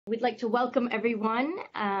We'd like to welcome everyone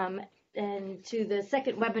and to the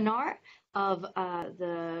second webinar of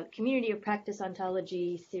the Community of Practice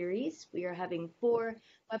Ontology series. We are having 4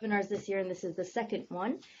 webinars this year, and this is the second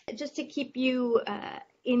one. Just to keep you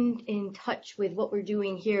in touch with what we're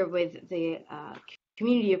doing here with the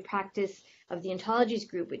Community of Practice of the Ontologies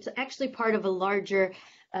group, it's actually part of a larger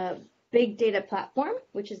big data platform,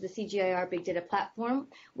 which is the CGIAR Big Data Platform.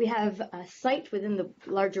 We have a site within the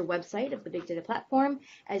larger website of the Big Data Platform,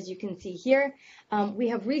 as you can see here. We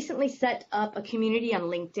have recently set up a community on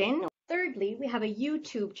LinkedIn. Thirdly, we have a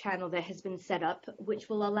YouTube channel that has been set up, which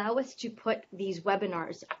will allow us to put these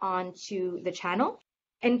webinars onto the channel.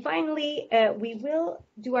 And finally, we will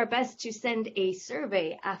do our best to send a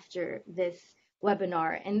survey after this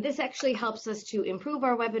webinar, and this actually helps us to improve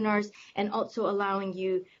our webinars and also allowing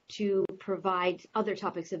you to provide other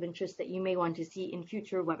topics of interest that you may want to see in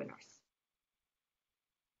future webinars.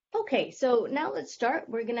 Okay, so now let's start.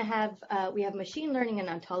 We're going to have, we have machine learning and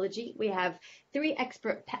ontology. We have 3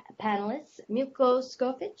 expert panelists, Milko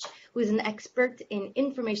Škofič, who is an expert in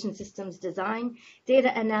information systems design,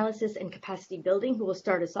 data analysis, and capacity building, who will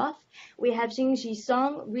start us off. We have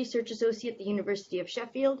Xingyi, research associate at the University of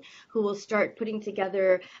Sheffield, who will start putting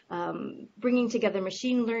together, bringing together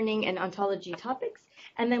machine learning and ontology topics.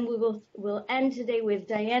 And then we'll end today with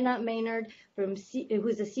Diana Maynard,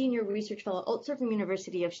 who's a senior research fellow also from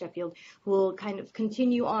University of Sheffield, who will kind of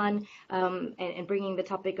continue on and bringing the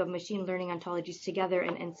topic of machine learning ontologies together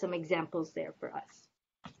and some examples there for us.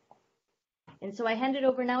 And so I hand it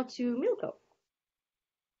over now to Milko.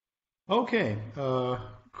 Okay,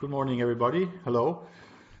 good morning, everybody. Hello.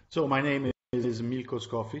 So my name is Milko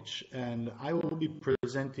Škofič, and I will be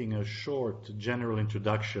presenting a short general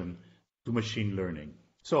introduction to machine learning.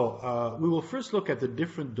 So we will first look at the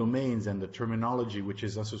different domains and the terminology which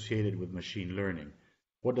is associated with machine learning.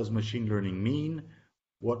 What does machine learning mean?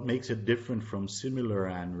 What makes it different from similar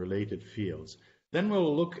and related fields? Then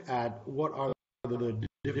we'll look at what are the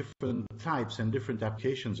different types and different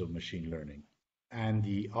applications of machine learning and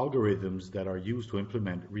the algorithms that are used to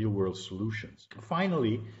implement real-world solutions.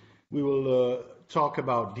 Finally, we will talk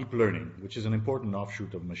about deep learning, which is an important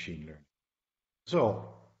offshoot of machine learning. So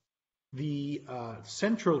the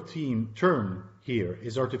central term here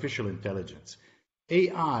is artificial intelligence.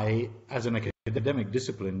 AI, as an academic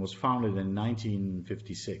discipline, was founded in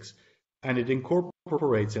 1956, and it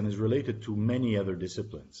incorporates and is related to many other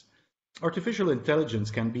disciplines. Artificial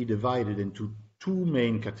intelligence can be divided into 2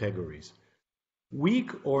 main categories.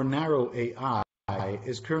 Weak or narrow AI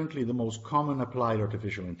is currently the most common applied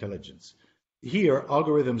artificial intelligence. Here,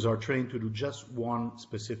 algorithms are trained to do just one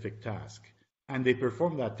specific task, and they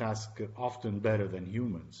perform that task often better than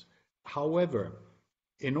humans. However,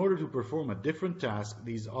 in order to perform a different task,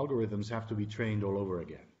 these algorithms have to be trained all over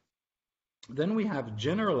again. Then we have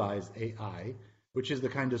generalized AI, which is the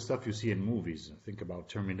kind of stuff you see in movies. Think about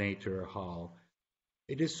Terminator, HAL.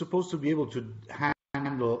 It is supposed to be able to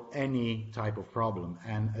handle any type of problem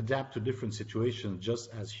and adapt to different situations just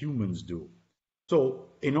as humans do. So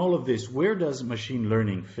in all of this, where does machine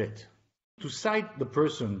learning fit? To cite the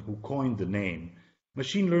person who coined the name,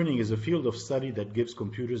 machine learning is a field of study that gives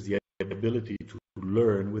computers the ability to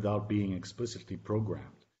learn without being explicitly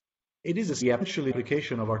programmed. It is the essential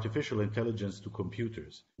application of artificial intelligence to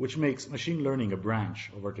computers, which makes machine learning a branch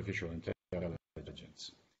of artificial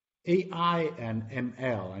intelligence. AI and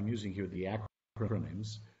ML, I'm using here the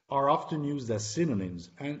acronyms, are often used as synonyms,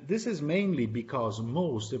 and this is mainly because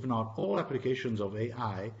most, if not all, applications of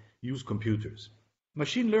AI use computers.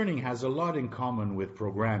 Machine learning has a lot in common with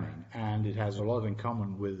programming, and it has a lot in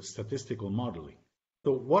common with statistical modeling.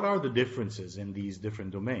 So what are the differences in these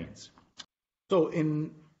different domains? So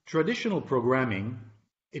in traditional programming,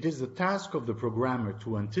 it is the task of the programmer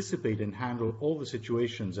to anticipate and handle all the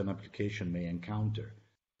situations an application may encounter.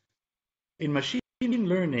 In machine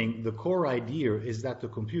learning, the core idea is that the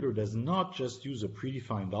computer does not just use a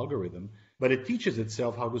predefined algorithm, but it teaches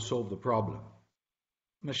itself how to solve the problem.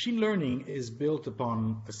 Machine learning is built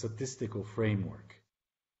upon a statistical framework.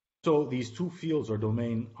 So these 2 fields or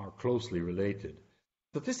domains are closely related.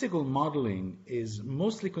 Statistical modeling is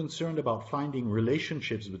mostly concerned about finding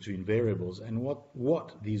relationships between variables and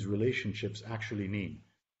what these relationships actually mean.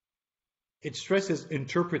 It stresses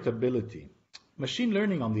interpretability. Machine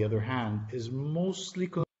learning, on the other hand, is mostly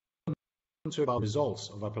concerned about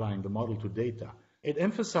results of applying the model to data. It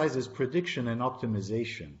emphasizes prediction and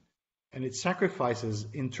optimization, and it sacrifices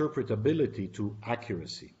interpretability to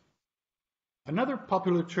accuracy. Another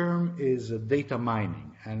popular term is data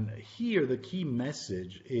mining, and here the key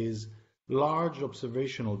message is large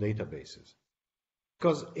observational databases.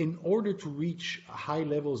 Because in order to reach high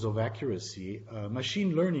levels of accuracy,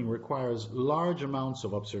 machine learning requires large amounts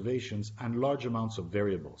of observations and large amounts of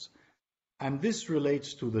variables. And this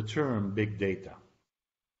relates to the term big data.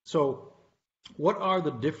 So, what are the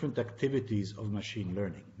different activities of machine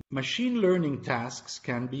learning? Machine learning tasks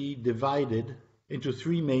can be divided into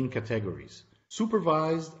three main categories: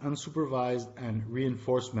 supervised, unsupervised, and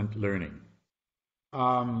reinforcement learning.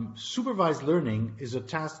 Supervised learning is a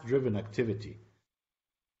task-driven activity.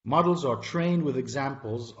 Models are trained with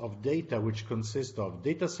examples of data which consist of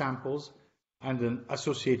data samples and then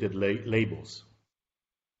associated labels.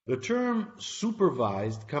 The term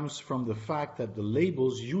supervised comes from the fact that the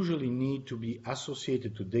labels usually need to be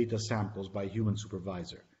associated to data samples by a human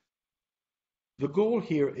supervisor. The goal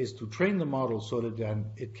here is to train the model so that then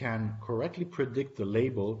it can correctly predict the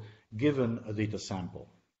label given a data sample.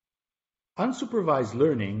 Unsupervised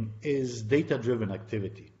learning is data-driven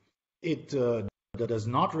activity. It does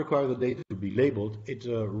not require the data to be labeled. It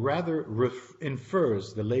rather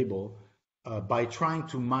infers the label by trying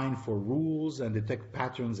to mine for rules and detect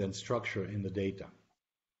patterns and structure in the data.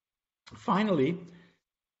 Finally,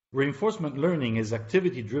 reinforcement learning is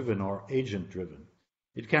activity-driven or agent-driven.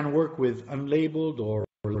 It can work with unlabeled or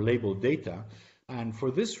labeled data, and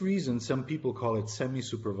for this reason, some people call it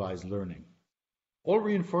semi-supervised learning. All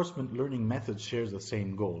reinforcement learning methods share the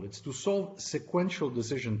same goal. It's to solve sequential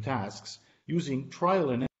decision tasks using trial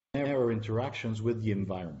and error interactions with the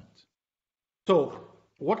environment. So,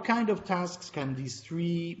 what kind of tasks can these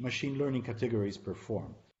three machine learning categories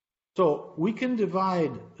perform? So, we can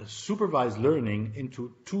divide supervised learning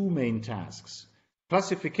into two main tasks.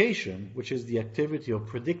 Classification, which is the activity of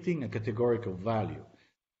predicting a categorical value.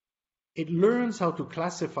 It learns how to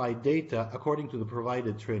classify data according to the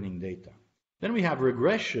provided training data. Then we have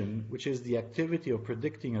regression, which is the activity of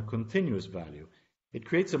predicting a continuous value. It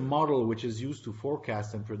creates a model which is used to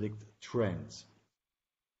forecast and predict trends.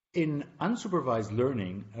 In unsupervised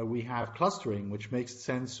learning, we have clustering, which makes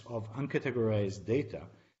sense of uncategorized data.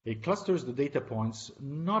 It clusters the data points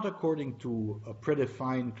not according to a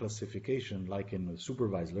predefined classification like in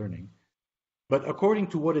supervised learning, but according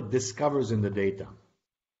to what it discovers in the data.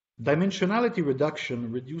 Dimensionality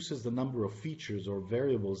reduction reduces the number of features or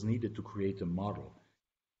variables needed to create a model,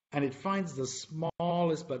 and it finds the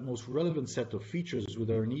smallest but most relevant set of features that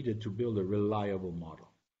are needed to build a reliable model.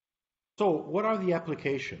 So, what are the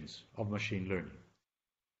applications of machine learning?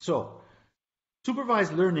 So,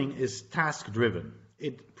 supervised learning is task-driven.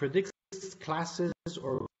 It predicts classes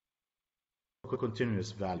or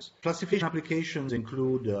continuous values. Classification applications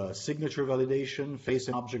include signature validation, face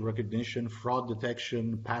and object recognition, fraud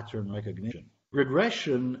detection, pattern recognition.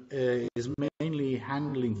 Regression is mainly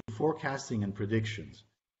handling forecasting and predictions.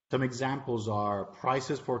 Some examples are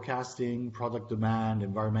prices forecasting, product demand,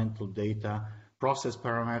 environmental data, process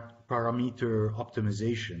parameter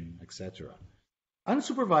optimization, etc.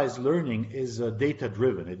 Unsupervised learning is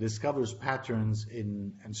data-driven. It discovers patterns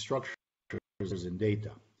and structures in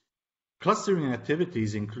data. Clustering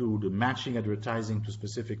activities include matching advertising to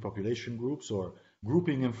specific population groups or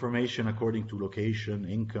grouping information according to location,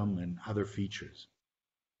 income, and other features.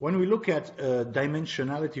 When we look at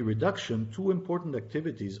dimensionality reduction, two important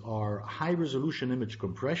activities are high-resolution image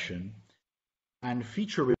compression and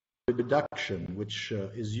feature reduction, which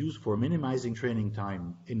is used for minimizing training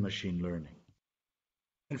time in machine learning.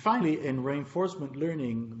 And finally, in reinforcement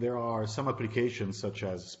learning, there are some applications such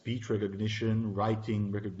as speech recognition,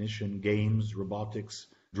 writing recognition, games, robotics,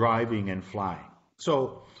 driving, and flying.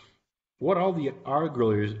 So, what are the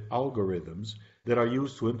algorithms that are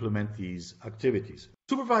used to implement these activities?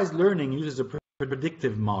 Supervised learning uses a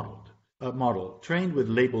predictive model trained with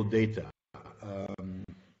labeled data.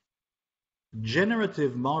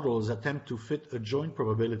 Generative models attempt to fit a joint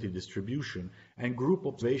probability distribution and group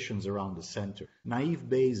observations around the center. Naive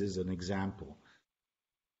Bayes is an example.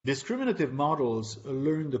 Discriminative models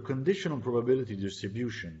learn the conditional probability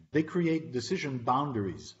distribution. They create decision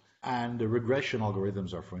boundaries, and the regression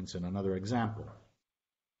algorithms are, for instance, another example.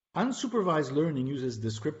 Unsupervised learning uses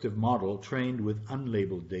descriptive model trained with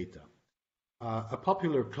unlabeled data. A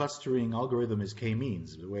popular clustering algorithm is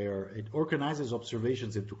k-means, where it organizes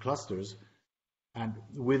observations into clusters, and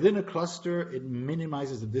within a cluster, it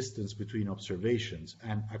minimizes the distance between observations,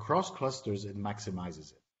 and across clusters, it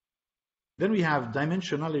maximizes it. Then we have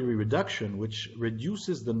dimensionality reduction, which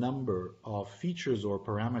reduces the number of features or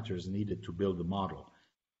parameters needed to build a model.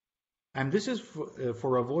 And this is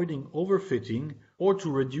for avoiding overfitting or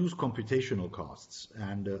to reduce computational costs.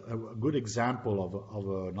 And a good example of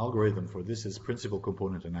an algorithm for this is principal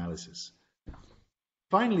component analysis.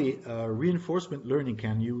 Finally, reinforcement learning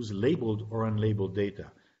can use labeled or unlabeled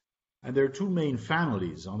data. And there are two main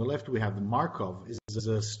families. On the left, we have the Markov, is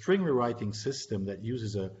a string rewriting system that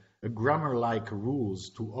uses a grammar-like rules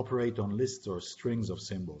to operate on lists or strings of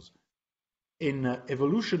symbols. In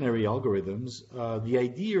evolutionary algorithms, the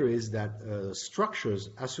idea is that structures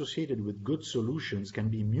associated with good solutions can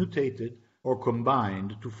be mutated or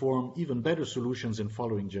combined to form even better solutions in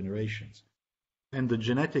following generations. And the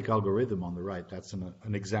genetic algorithm on the right, that's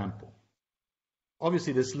an example.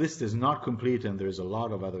 Obviously, this list is not complete, and there's a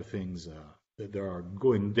lot of other things that there are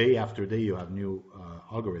going day after day. You have new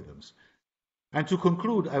algorithms. And to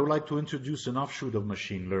conclude, I would like to introduce an offshoot of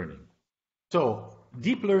machine learning. So,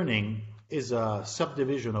 deep learning is a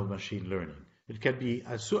subdivision of machine learning. It can be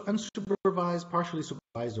unsupervised, partially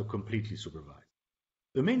supervised, or completely supervised.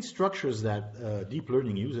 The main structures that deep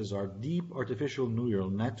learning uses are deep artificial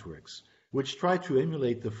neural networks, which try to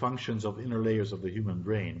emulate the functions of inner layers of the human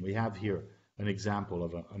brain. We have here an example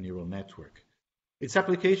of a neural network. Its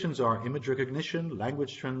applications are image recognition,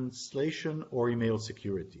 language translation, or email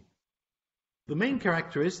security. The main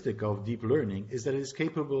characteristic of deep learning is that it is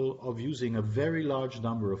capable of using a very large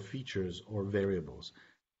number of features or variables.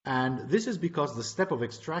 And this is because the step of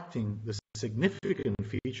extracting the significant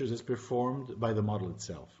features is performed by the model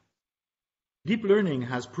itself. Deep learning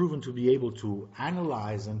has proven to be able to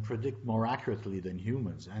analyze and predict more accurately than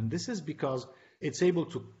humans, and this is because it's able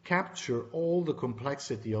to capture all the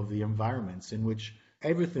complexity of the environments in which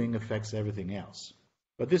everything affects everything else.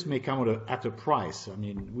 But this may come at a price. I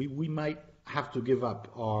mean, we might have to give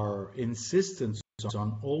up our insistence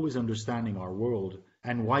on always understanding our world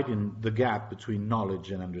and widen the gap between knowledge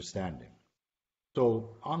and understanding.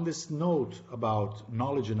 So on this note about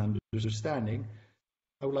knowledge and understanding,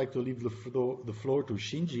 I would like to leave the floor to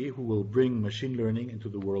Xingyi, who will bring machine learning into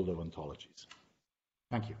the world of ontologies.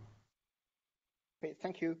 Thank you. Great,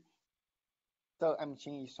 thank you. So I'm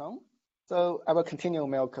Xingyi Song. So I will continue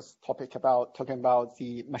Milko's topic about talking about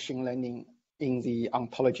the machine learning in the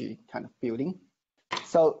ontology kind of building.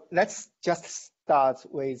 So let's just start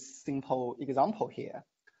with simple example here.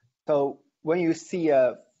 So when you see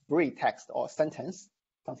a free text or sentence,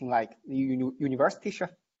 something like the University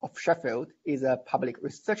of Sheffield is a public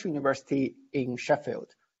research university in Sheffield.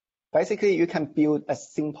 Basically, you can build a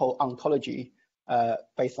simple ontology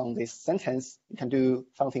based on this sentence. You can do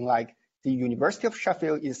something like the University of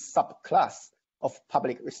Sheffield is subclass of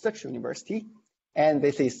public research university, and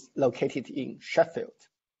this is located in Sheffield.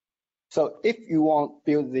 So if you want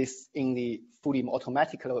to build this in the fully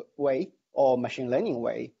automatic way or machine learning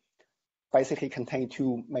way, basically contain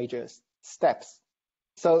two major steps.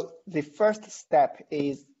 So the first step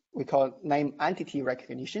is we call name entity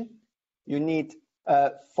recognition. You need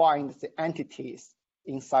find the entities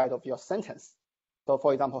inside of your sentence. So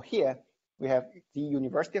for example, here we have the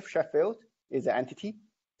University of Sheffield is the entity,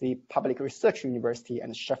 the public research university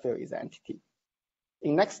and Sheffield is the entity.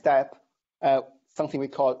 In next step, something we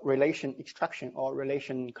call relation extraction or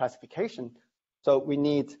relation classification. So we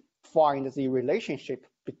need find the relationship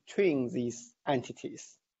between these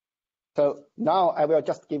entities. So now I will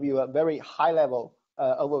just give you a very high level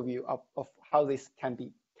overview of how this can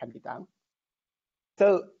be done.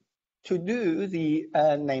 So to do the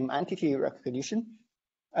name entity recognition,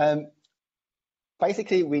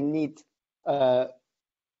 basically we need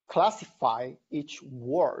classify each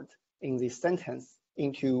word in this sentence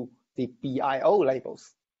into the BIO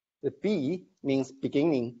labels. The B means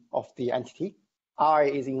beginning of the entity, I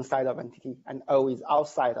is inside of entity, and O is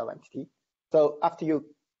outside of entity. So after you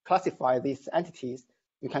classify these entities,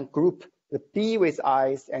 you can group the B with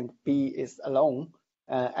I's and B is alone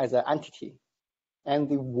as an entity. And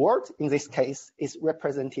the word in this case is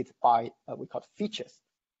represented by we call features.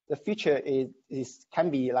 The feature can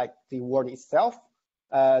be like the word itself,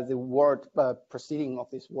 the word preceding of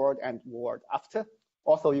this word and word after.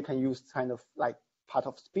 Also, you can use kind of like part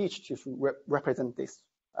of speech to represent this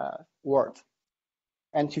word.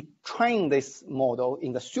 And to train this model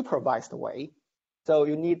in the supervised way, so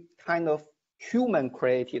you need kind of human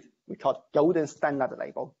created, we call it golden standard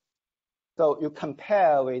label. So you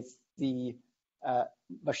compare with the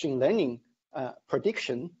machine learning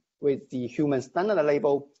prediction with the human standard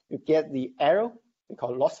label, you get the error, we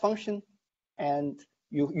call loss function, and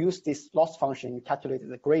you use this loss function, you calculate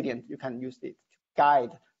the gradient, you can use it to guide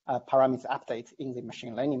parameter update in the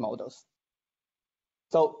machine learning models.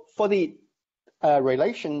 So for the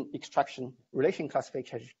relation extraction, relation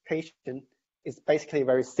classification is basically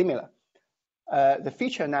very similar. The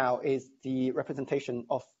feature now is the representation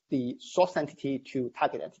of the source entity to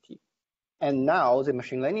target entity. And now the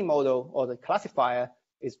machine learning model or the classifier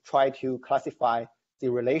is try to classify the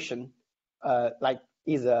relation like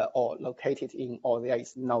either or located in or there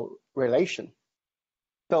is no relation.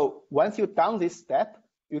 So once you've done this step,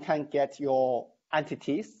 you can get your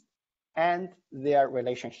entities and their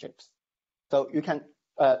relationships. So you can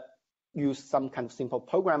use some kind of simple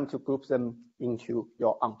program to group them into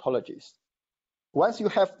your ontologies. Once you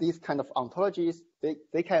have these kind of ontologies,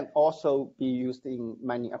 they can also be used in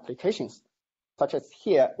many applications, such as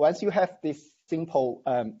here. Once you have this simple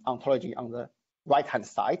ontology on the right-hand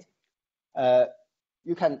side,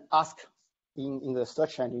 you can ask in the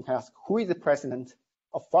search engine, you can ask, who is the president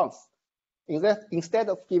of France? Instead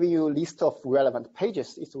of giving you a list of relevant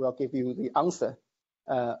pages, it will give you the answer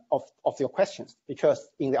of your questions, because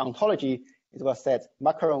in the ontology, it was said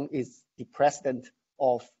Macron is the president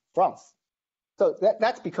of France. So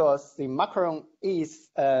that's because the Macron is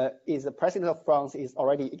the president of France is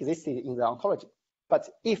already existed in the ontology. But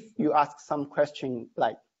if you ask some question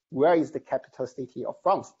like, where is the capital city of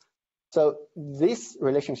France? So this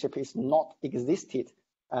relationship is not existed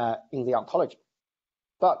in the ontology.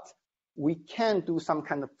 But we can do some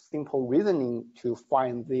kind of simple reasoning to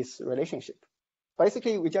find this relationship.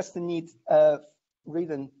 Basically, we just need a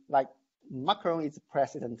reason like Macron is the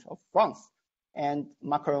president of France and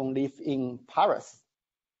Macron lives in Paris.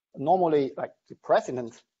 Normally, like the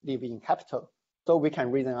president lives in capital. So we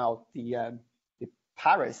can reason out the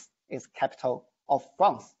Paris is capital of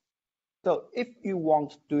France. So if you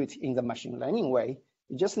want to do it in the machine learning way,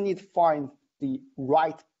 you just need to find the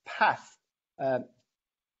right path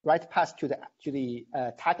to the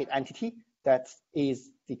target entity that is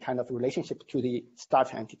the kind of relationship to the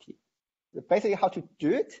start entity. Basically, how to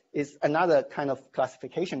do it is another kind of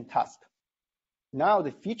classification task. Now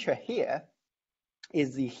the feature here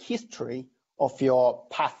is the history of your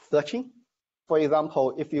path searching. For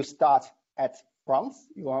example, if you start at France,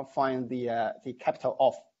 you want to find the capital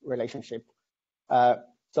of relationship.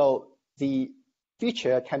 So the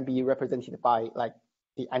feature can be represented by like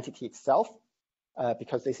the entity itself,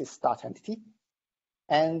 because this is start entity.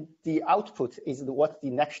 And the output is what's the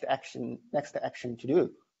next action to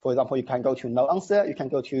do. For example, you can go to no answer, you can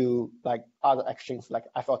go to like other actions like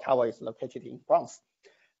Eiffel Tower is located in France.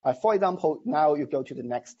 For example, now you go to the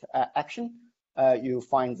next action, you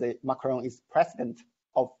find that Macron is president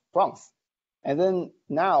of France. And then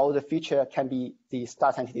now the feature can be the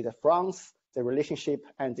start entity, the France, the relationship,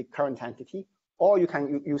 and the current entity, or you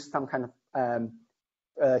can use some kind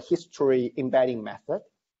of history embedding method,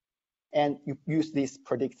 and you use this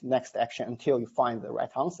predict next action until you find the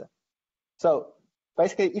right answer. So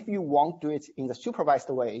basically, if you want to do it in the supervised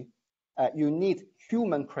way, you need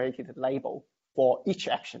human created label for each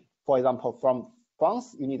action. For example, from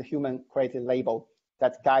France, you need a human created label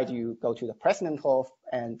that guide you go to the president of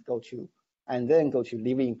and then go to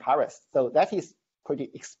living in Paris. So that is pretty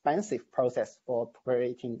expensive process for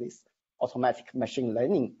creating this automatic machine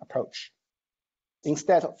learning approach.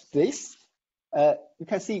 Instead of this, you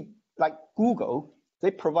can see like Google,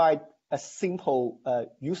 they provide a simple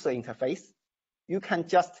user interface. You can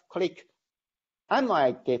just click, I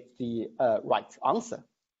might get the right answer.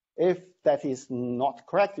 If that is not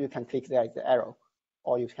correct, you can click there the arrow,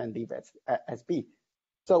 or you can leave it as B.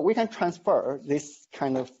 So we can transfer this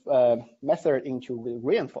kind of method into the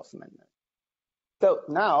reinforcement. So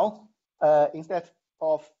now, instead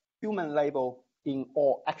of human label in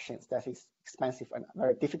all actions, that is expensive and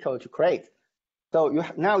very difficult to create. So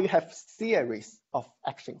now you have series of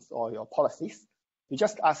actions or your policies. You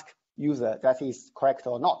just ask user that is correct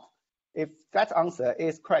or not. If that answer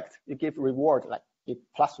is correct, you give reward, like give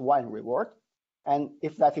 +1 reward. And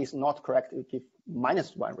if that is not correct, you give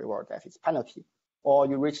 -1 reward, that is penalty. Or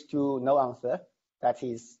you reach to no answer, that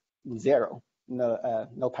is 0,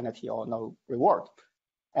 no penalty or no reward.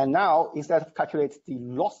 And now, instead of calculate the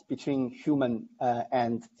loss between human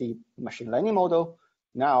and the machine learning model,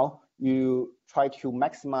 now you try to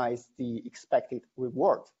maximize the expected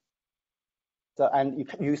reward. So, and you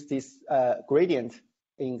can use this gradient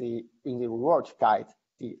in the reward guide,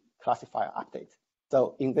 the classifier update.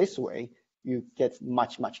 So in this way, you get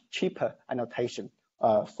much cheaper annotation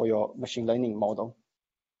for your machine learning model.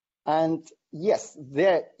 And yes,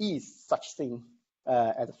 there is such thing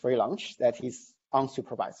as a free lunch that is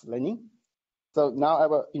unsupervised learning. So now I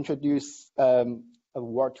will introduce a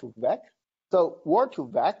word-to-vec. So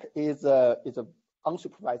word-to-vec is a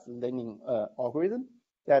unsupervised learning algorithm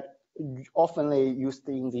that often used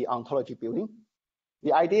in the ontology building.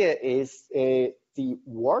 The idea is the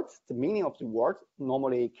word, the meaning of the word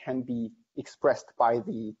normally can be expressed by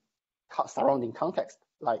the surrounding context,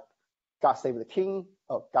 like God save the king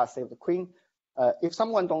or God save the queen. If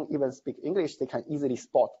someone don't even speak English, they can easily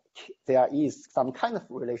spot there is some kind of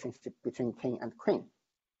relationship between king and queen.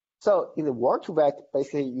 So in the word-to-vec,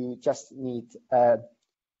 basically you just need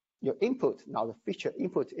your input, now the feature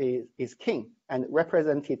input is king and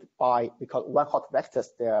represented by, we call one-hot vectors.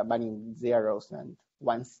 There are many zeros and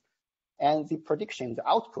ones. And the prediction, the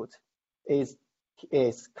output is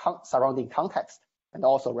surrounding context and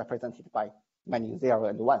also represented by many zero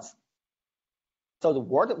and ones. So the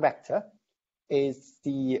word vector is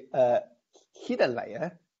the hidden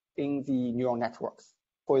layer in the neural networks.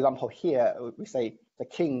 For example, here we say the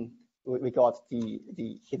king, we got the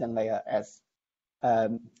hidden layer as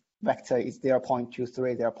vector is 0.23,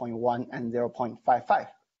 0.1, and 0.55.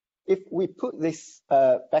 If we put these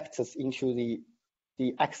vectors into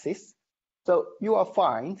the axis, so you will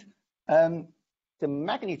find the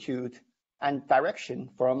magnitude and direction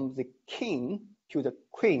from the king to the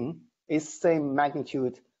queen is same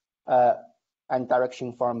magnitude and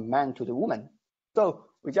direction from man to the woman. So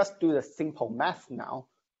we just do the simple math now.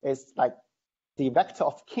 It's like the vector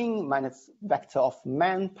of king minus vector of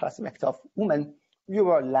man plus vector of woman, you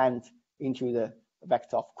will land into the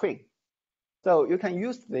vector of queen. So you can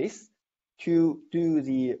use this to do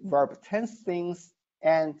the verb tense things.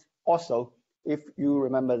 And also, if you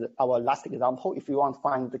remember our last example, if you want to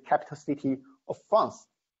find the capital city of France,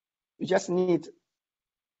 you just need,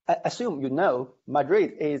 assume you know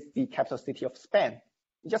Madrid is the capital city of Spain.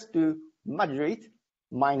 You just do Madrid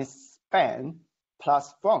minus Spain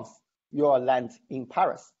plus France, you will land in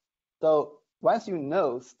Paris. So once you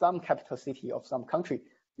know some capital city of some country,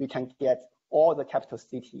 you can get all the capital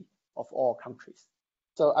city of all countries.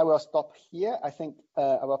 So I will stop here. I think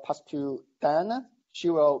I will pass to Diana. She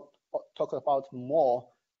will talk about more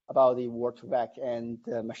about the word2vec and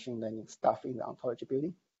machine learning stuff in the ontology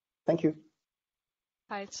building. Thank you.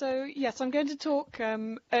 Hi, so yes, I'm going to talk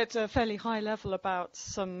at a fairly high level about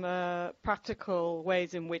some practical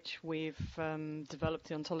ways in which we've developed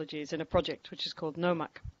the ontologies in a project which is called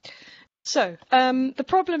NOMAC. So the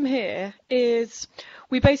problem here is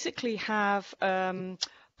we basically have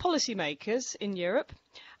policymakers in Europe,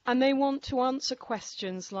 and they want to answer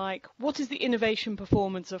questions like, what is the innovation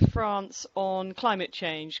performance of France on climate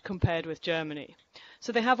change compared with Germany?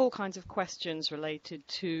 So they have all kinds of questions related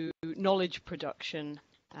to knowledge production.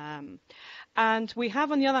 And we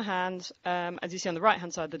have, on the other hand, as you see on the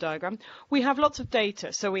right-hand side of the diagram, we have lots of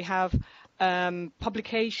data. So we have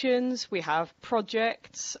publications, we have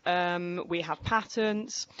projects, we have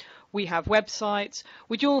patents, we have websites,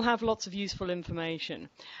 which all have lots of useful information.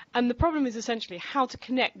 And the problem is essentially how to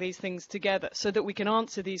connect these things together so that we can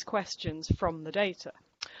answer these questions from the data.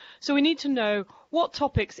 So we need to know what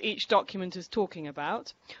topics each document is talking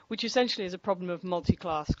about, which essentially is a problem of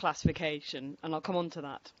multi-class classification, and I'll come on to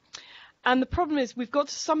that. And the problem is we've got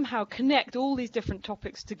to somehow connect all these different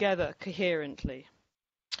topics together coherently.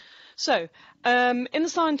 So in the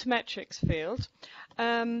scientometrics field,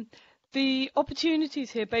 the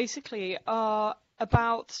opportunities here basically are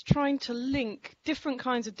about trying to link different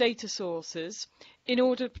kinds of data sources in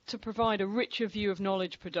order to provide a richer view of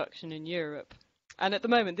knowledge production in Europe. And at the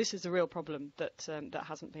moment, this is a real problem that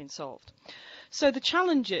hasn't been solved. So the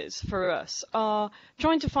challenges for us are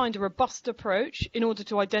trying to find a robust approach in order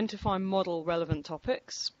to identify and model relevant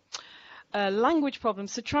topics. Language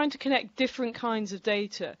problems, so trying to connect different kinds of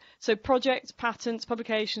data. So projects, patents,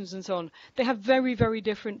 publications, and so on, they have very, very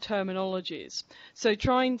different terminologies. So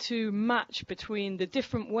trying to match between the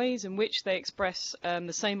different ways in which they express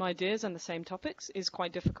the same ideas and the same topics is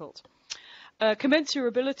quite difficult.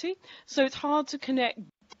 Commensurability, so it's hard to connect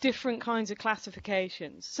different kinds of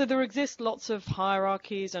classifications. So there exist lots of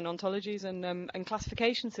hierarchies and ontologies and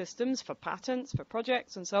classification systems for patents, for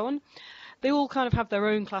projects, and so on. They all kind of have their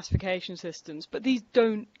own classification systems, but these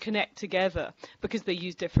don't connect together because they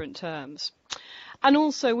use different terms. And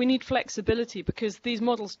also we need flexibility because these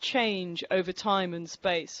models change over time and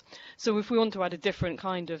space. So if we want to add a different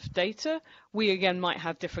kind of data, we again might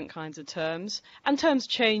have different kinds of terms, and terms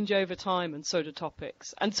change over time, and so do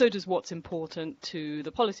topics, and so does what's important to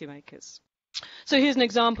the policymakers. So here's an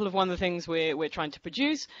example of one of the things we're trying to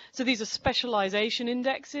produce. So these are specialization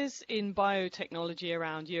indexes in biotechnology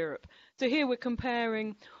around Europe. So here we're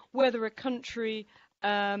comparing whether a country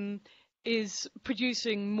is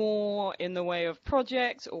producing more in the way of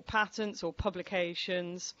projects or patents or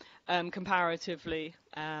publications comparatively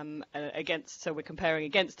against, so we're comparing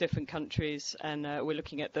against different countries, and we're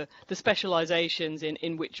looking at the specializations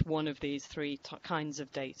in which one of these three kinds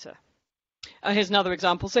of data. Here's another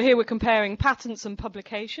example. So here we're comparing patents and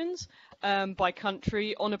publications by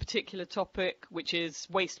country on a particular topic, which is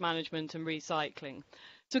waste management and recycling.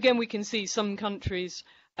 So again, we can see some countries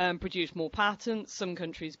produce more patents, some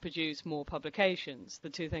countries produce more publications. The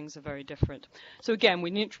two things are very different. So again,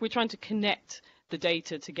 we're trying to connect the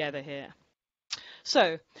data together here.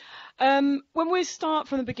 So, when we start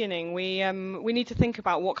from the beginning, we need to think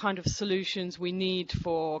about what kind of solutions we need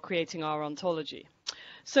for creating our ontology.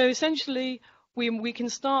 So essentially, we can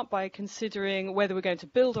start by considering whether we're going to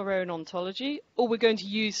build our own ontology or we're going to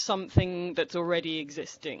use something that's already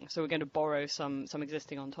existing. So we're going to borrow some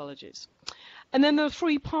existing ontologies. And then there are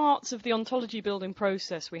three parts of the ontology building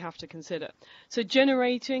process we have to consider. So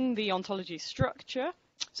generating the ontology structure,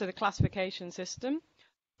 so the classification system,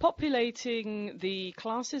 populating the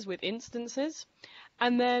classes with instances,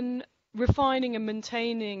 and then refining and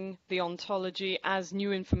maintaining the ontology as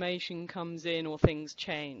new information comes in or things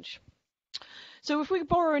change. So if we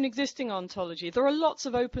borrow an existing ontology, there are lots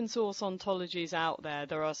of open source ontologies out there.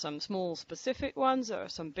 There are some small specific ones, there are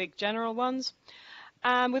some big general ones.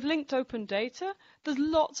 And with linked open data, there's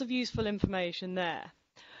lots of useful information there.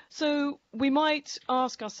 So we might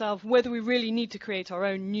ask ourselves whether we really need to create our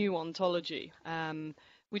own new ontology.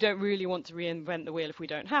 We don't really want to reinvent the wheel if we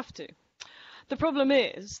don't have to. The problem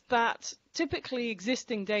is that typically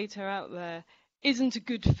existing data out there isn't a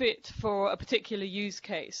good fit for a particular use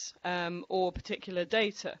case or particular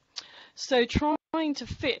data. So trying to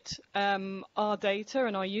fit our data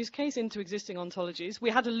and our use case into existing ontologies, we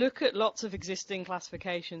had a look at lots of existing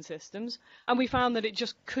classification systems, and we found that it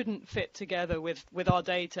just couldn't fit together with our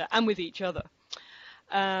data and with each other.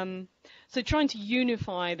 So trying to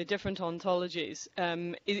unify the different ontologies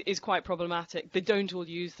is quite problematic. They don't all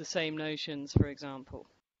use the same notions, for example.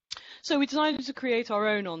 So we decided to create our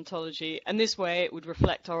own ontology, and this way it would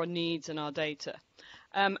reflect our needs and our data.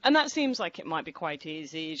 And that seems like it might be quite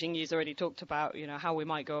easy. Xingyi's already talked about, how we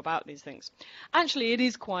might go about these things. Actually, it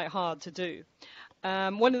is quite hard to do.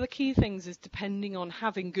 One of the key things is depending on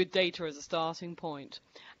having good data as a starting point.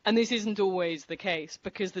 And this isn't always the case,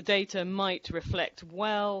 because the data might reflect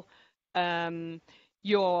well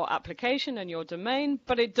your application and your domain,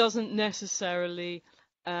 but it doesn't necessarily,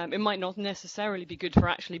 it might not necessarily be good for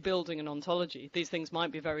actually building an ontology. These things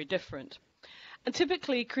might be very different. And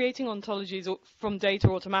typically, creating ontologies from data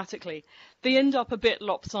automatically, they end up a bit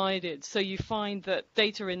lopsided. So you find that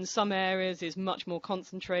data in some areas is much more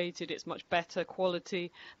concentrated, it's much better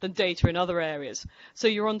quality than data in other areas. So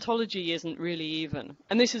your ontology isn't really even.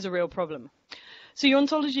 And this is a real problem. So your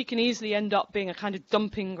ontology can easily end up being a kind of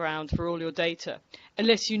dumping ground for all your data,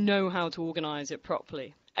 unless you know how to organize it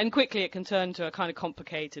properly. And quickly it can turn to a kind of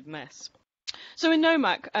complicated mess. So in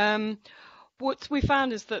NOMAC, what we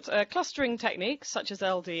found is that clustering techniques, such as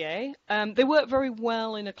LDA, they work very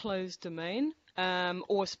well in a closed domain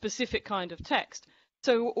or a specific kind of text.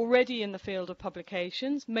 So already in the field of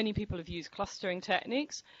publications, many people have used clustering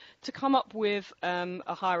techniques to come up with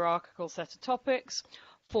a hierarchical set of topics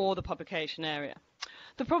for the publication area.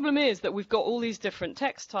 The problem is that we've got all these different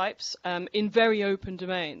text types in very open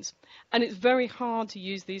domains, and it's very hard to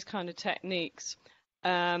use these kind of techniques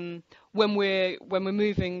when we're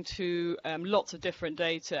moving to lots of different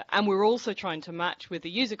data, and we're also trying to match with the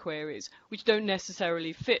user queries, which don't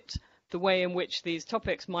necessarily fit the way in which these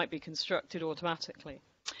topics might be constructed automatically.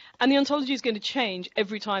 And the ontology is going to change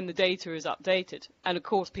every time the data is updated. And of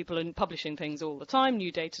course, people are publishing things all the time,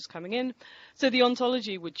 new data is coming in. So the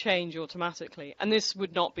ontology would change automatically. And this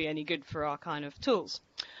would not be any good for our kind of tools.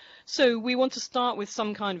 So we want to start with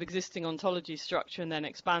some kind of existing ontology structure and then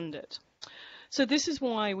expand it. So this is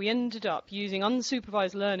why we ended up using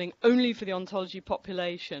unsupervised learning only for the ontology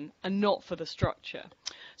population and not for the structure.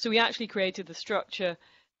 So we actually created the structure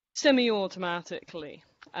semi-automatically.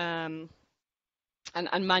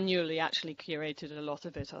 And manually actually curated a lot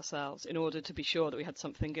of it ourselves in order to be sure that we had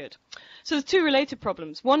something good. So there's two related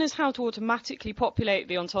problems. One is how to automatically populate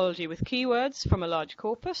the ontology with keywords from a large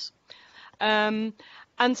corpus. And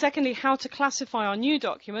secondly, how to classify our new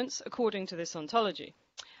documents according to this ontology.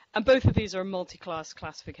 And both of these are a multi-class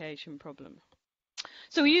classification problem.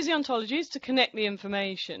 So we use the ontologies to connect the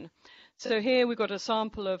information. So here we've got a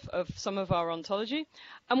sample of some of our ontology,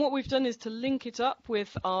 and what we've done is to link it up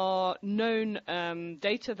with our known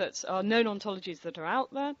data, that's our known ontologies that are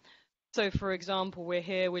out there. So for example,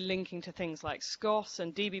 we're linking to things like SCOS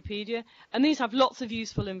and DBpedia, and these have lots of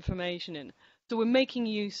useful information in. So we're making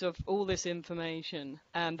use of all this information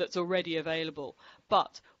that's already available,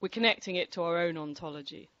 but we're connecting it to our own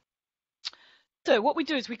ontology. So what we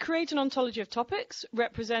do is we create an ontology of topics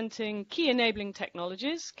representing key enabling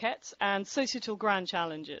technologies, KETs, and societal grand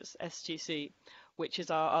challenges, SGC, which is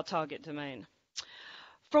our target domain.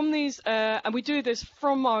 From these, and we do this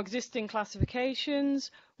from our existing classifications.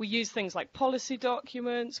 We use things like policy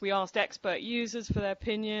documents, we asked expert users for their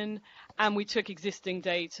opinion, and we took existing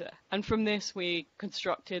data. And from this we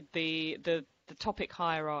constructed the topic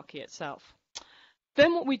hierarchy itself.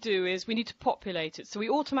 Then what we do is we need to populate it. So we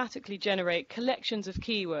automatically generate collections of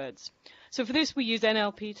keywords. So for this, we use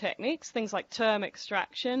NLP techniques, things like term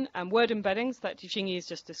extraction and word embeddings that Xingyi has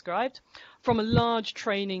just described, from a large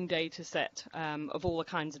training data set of all the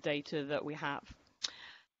kinds of data that we have.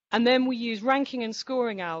 And then we use ranking and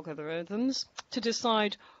scoring algorithms to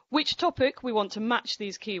decide which topic we want to match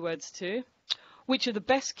these keywords to, which are the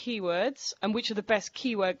best keywords, and which are the best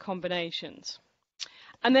keyword combinations.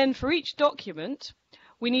 And then for each document,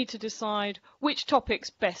 we need to decide which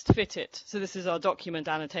topics best fit it. So this is our document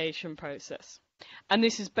annotation process. And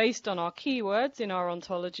this is based on our keywords in our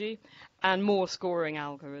ontology and more scoring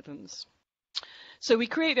algorithms. So we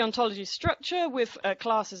create the ontology structure with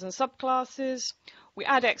classes and subclasses. We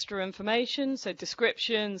add extra information, so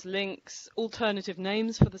descriptions, links, alternative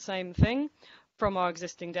names for the same thing from our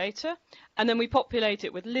existing data. And then we populate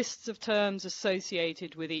it with lists of terms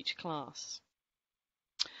associated with each class.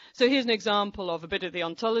 So here's an example of a bit of the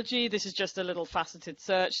ontology. This is just a little faceted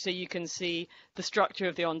search so you can see the structure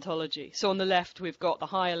of the ontology. So on the left, we've got the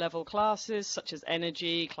higher level classes such as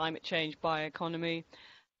energy, climate change, bioeconomy.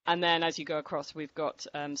 And then as you go across, we've got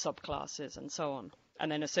subclasses and so on.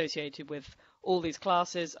 And then associated with all these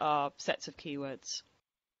classes are sets of keywords.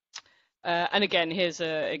 And again, here's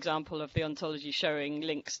an example of the ontology showing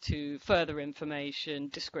links to further information,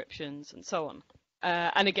 descriptions, and so on.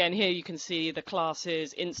 And again, here you can see the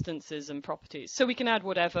classes, instances, and properties. So we can add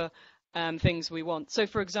whatever things we want. So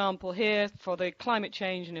for example, here for the climate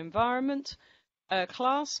change and environment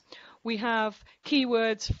class, we have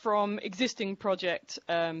keywords from existing project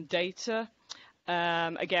data.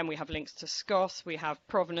 Again, we have links to SCOS, we have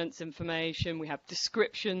provenance information, we have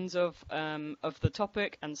descriptions of the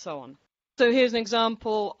topic, and so on. So here's an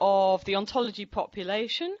example of the ontology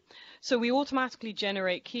population. So we automatically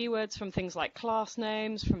generate keywords from things like class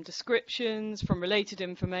names, from descriptions, from related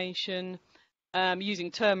information, using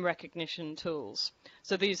term recognition tools.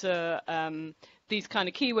 So these are these kind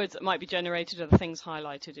of keywords that might be generated are the things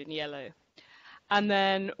highlighted in yellow. And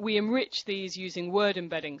then we enrich these using word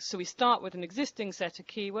embeddings. So we start with an existing set of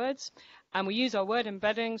keywords, and we use our word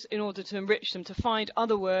embeddings in order to enrich them to find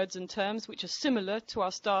other words and terms which are similar to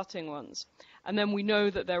our starting ones. And then we know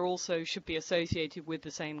that they're also should be associated with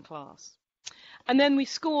the same class. And then we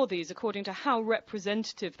score these according to how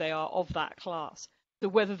representative they are of that class, so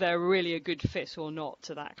whether they're really a good fit or not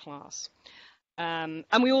to that class. And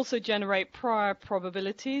we also generate prior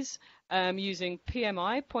probabilities using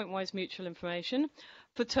PMI, pointwise mutual information,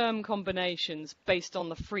 for term combinations based on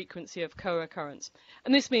the frequency of co-occurrence.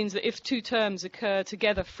 And this means that if two terms occur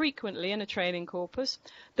together frequently in a training corpus,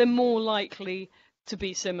 they're more likely to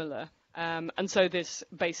be similar. And so this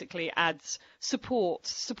basically adds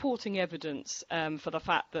supporting evidence for the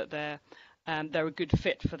fact that they're a good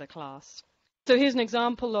fit for the class. So here's an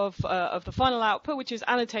example of the final output, which is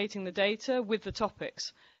annotating the data with the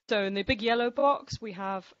topics. So in the big yellow box, we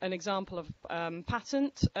have an example of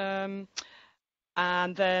patent,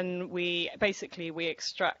 and then we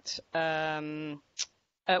extract,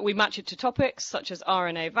 we match it to topics such as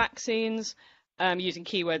RNA vaccines, using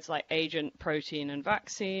keywords like agent, protein, and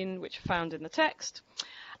vaccine, which are found in the text.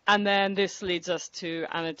 And then this leads us to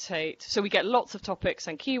annotate. So we get lots of topics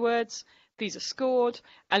and keywords. These are scored,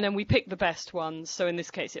 and then we pick the best ones. So in this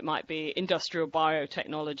case, it might be industrial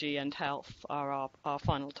biotechnology and health are our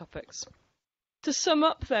final topics. To sum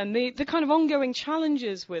up then, the kind of ongoing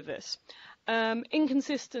challenges with this,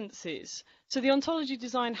 inconsistencies. So the ontology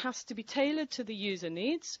design has to be tailored to the user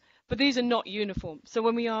needs, but these are not uniform. So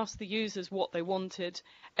when we asked the users what they wanted,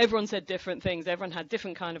 everyone said different things. Everyone had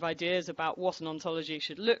different kind of ideas about what an ontology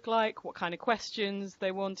should look like, what kind of questions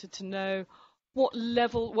they wanted to know, what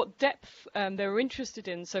level, what depth they were interested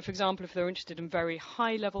in. So, for example, if they're interested in very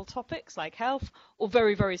high-level topics like health, or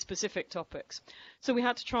very, very specific topics. So we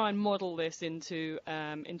had to try and model this into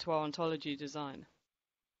our ontology design.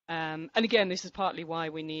 And again, this is partly why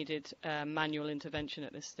we needed manual intervention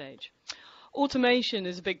at this stage. Automation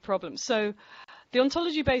is a big problem. So the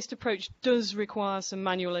ontology-based approach does require some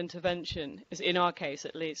manual intervention, in our case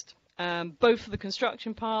at least. Both for the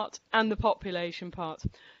construction part and the population part.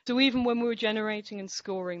 So even when we were generating and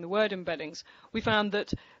scoring the word embeddings, we found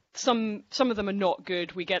that some of them are not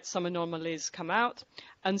good. We get some anomalies come out,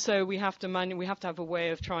 and so we have to have a way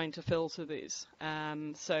of trying to filter these.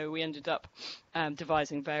 So we ended up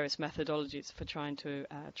devising various methodologies for trying to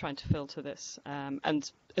filter this,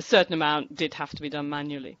 and a certain amount did have to be done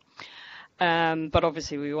manually. But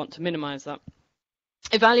obviously we want to minimize that.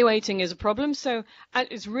 Evaluating is a problem, so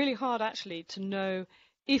it's really hard actually to know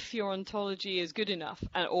if your ontology is good enough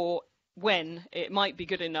or when it might be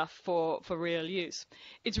good enough for real use.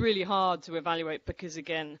 It's really hard to evaluate because,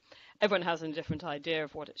 again, everyone has a different idea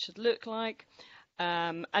of what it should look like.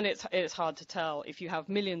 And it's hard to tell. If you have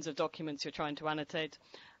millions of documents you're trying to annotate,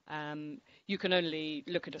 you can only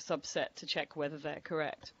look at a subset to check whether they're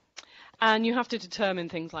correct. And you have to determine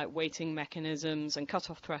things like weighting mechanisms and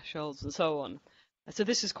cutoff thresholds and so on. So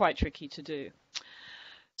this is quite tricky to do.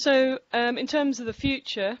 So in terms of the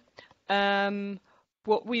future,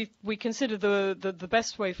 what we consider the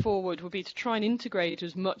best way forward would be to try and integrate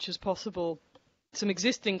as much as possible some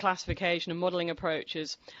existing classification and modeling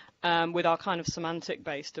approaches with our kind of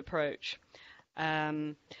semantic-based approach.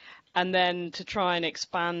 And then to try and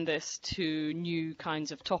expand this to new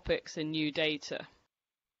kinds of topics and new data.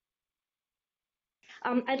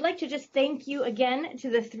 I'd like to just thank you again to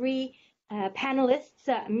the three panelists,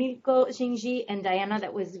 Milko, Xingyi, and Diana.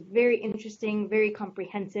 That was very interesting, very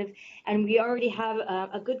comprehensive, and we already have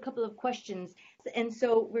a good couple of questions. And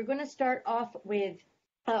so we're going to start off with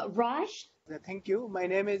Raj. Thank you. My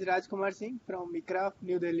name is Raj Kumar Singh from ICRAF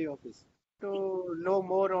New Delhi office. To know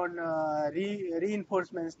more on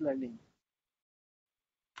reinforcement learning.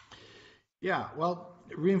 Yeah, well,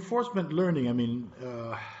 reinforcement learning, I mean,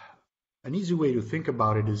 an easy way to think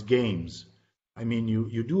about it is games. I mean,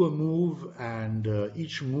 you do a move, and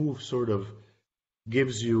each move sort of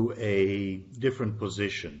gives you a different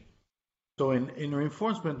position. So in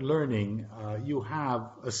reinforcement learning, you have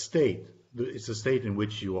a state. It's a state in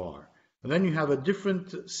which you are. And then you have a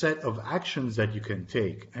different set of actions that you can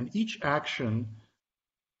take. And each action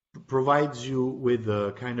provides you with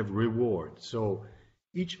a kind of reward. So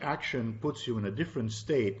each action puts you in a different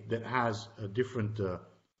state that has a different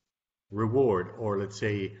reward, or let's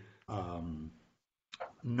say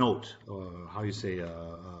note, or how you say,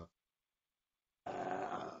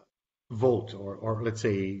 vote, or let's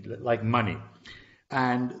say like money.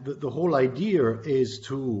 And the whole idea is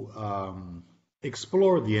to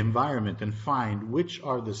explore the environment and find which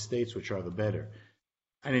are the states which are the better.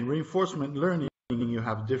 And in reinforcement learning, you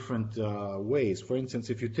have different ways. For instance,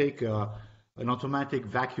 if you take an automatic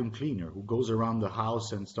vacuum cleaner who goes around the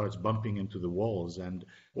house and starts bumping into the walls, and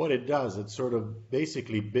what it does, it sort of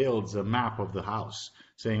basically builds a map of the house,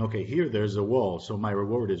 saying, okay, here there's a wall, so my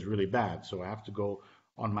reward is really bad, so I have to go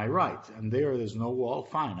on my right, and there's no wall,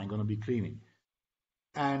 fine, I'm going to be cleaning.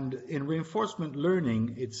 And in reinforcement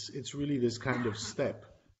learning, it's really this kind of step,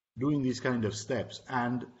 doing these kind of steps.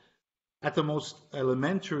 And at the most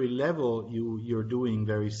elementary level, you're doing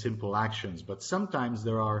very simple actions. But sometimes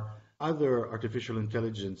there are other artificial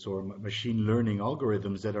intelligence or machine learning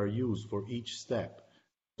algorithms that are used for each step.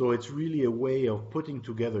 So it's really a way of putting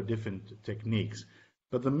together different techniques.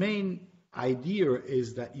 But the main idea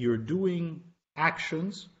is that you're doing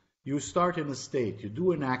actions. You start in a state, you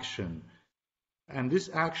do an action, and this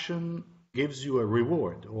action gives you a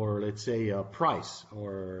reward, or let's say a price,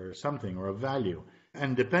 or something, or a value.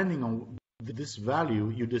 And depending on this value,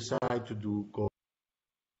 you decide to go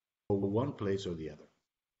one place or the other.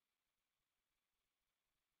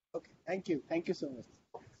 Okay, thank you. Thank you so much.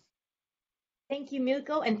 Thank you,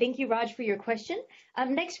 Milko, and thank you, Raj, for your question.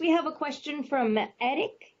 Next, we have a question from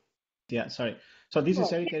Eric. Yeah, sorry. So this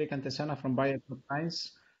is Eric Antesana from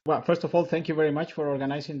Bioscience. Well, first of all, thank you very much for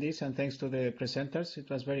organizing this, and thanks to the presenters. It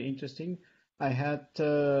was very interesting. I had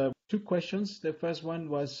two questions. The first one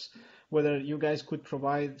was whether you guys could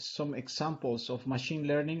provide some examples of machine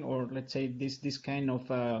learning, or let's say this kind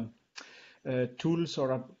of tools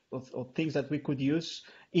or things that we could use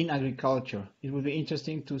in agriculture. It would be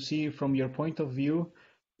interesting to see from your point of view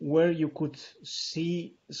where you could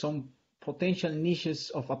see some potential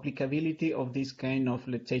niches of applicability of this kind of,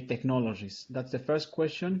 let's say, technologies. That's the first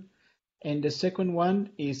question. And the second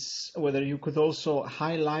one is whether you could also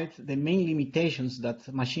highlight the main limitations that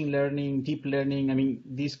machine learning, deep learning, I mean,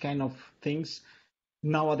 these kind of things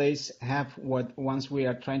nowadays have once we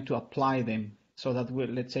are trying to apply them, so that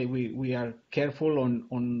let's say we are careful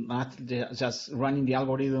on not just running the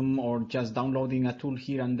algorithm or just downloading a tool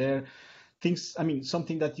here and there. Things, I mean,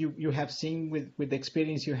 something that you have seen with the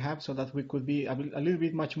experience you have, so that we could be a little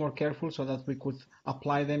bit much more careful, so that we could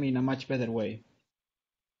apply them in a much better way.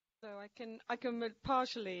 So I can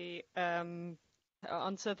partially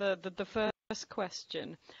answer the first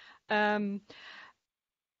question.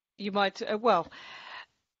 You might well,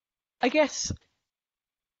 I guess.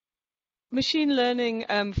 Machine learning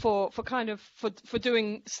for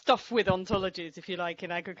doing stuff with ontologies, if you like,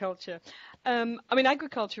 in agriculture. I mean,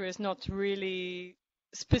 agriculture is not really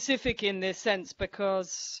specific in this sense,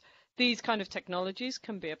 because these kind of technologies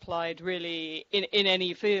can be applied really in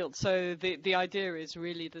any field. So the idea is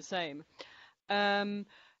really the same.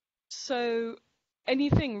 So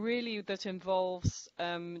anything really that involves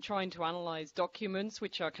trying to analyze documents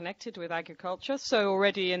which are connected with agriculture. So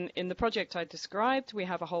already in the project I described, we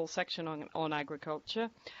have a whole section on agriculture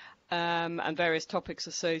and various topics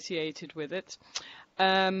associated with it.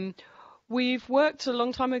 We've worked a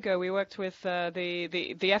long time ago. We worked with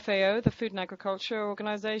the FAO, the Food and Agriculture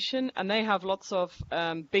Organization, and they have lots of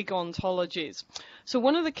big ontologies. So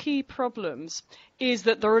one of the key problems is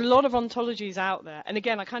that there are a lot of ontologies out there. And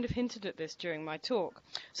again, I kind of hinted at this during my talk.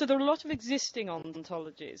 So there are a lot of existing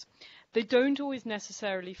ontologies. They don't always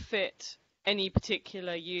necessarily fit any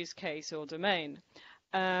particular use case or domain.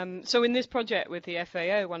 So in this project with the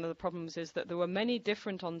FAO, one of the problems is that there were many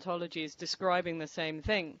different ontologies describing the same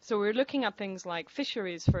thing. So we were looking at things like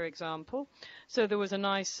fisheries, for example. So there was a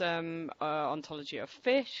nice ontology of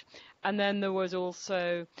fish, and then there was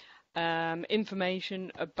also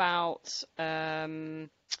information about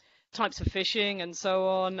types of fishing and so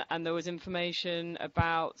on, and there was information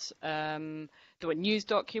about, there were news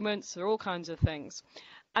documents, there were all kinds of things.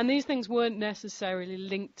 And these things weren't necessarily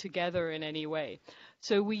linked together in any way.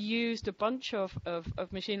 So we used a bunch of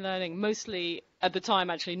machine learning, mostly at the time,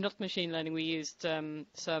 actually, not machine learning. We used some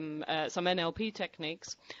NLP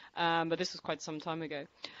techniques, but this was quite some time ago.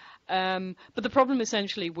 But the problem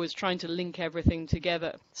essentially was trying to link everything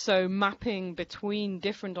together. So mapping between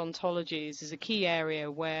different ontologies is a key area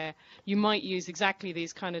where you might use exactly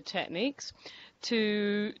these kind of techniques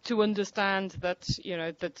to understand that, you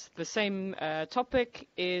know, that the same topic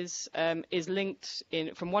is linked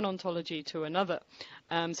from one ontology to another.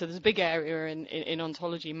 So there's a big area in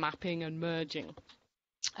ontology mapping and merging.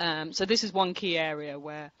 So this is one key area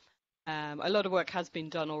where a lot of work has been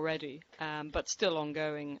done already, but still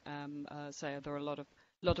ongoing. So there are a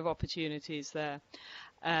lot of opportunities there.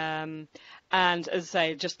 And as I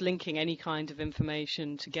say, just linking any kind of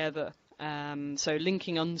information together. So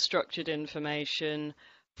linking unstructured information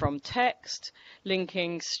from text,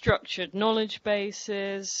 linking structured knowledge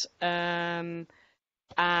bases, and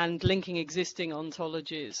linking existing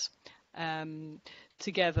ontologies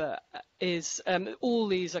together is all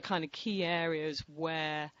these are kind of key areas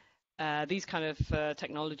where these kind of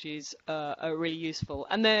technologies are really useful,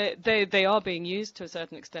 and they are being used to a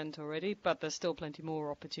certain extent already, but there's still plenty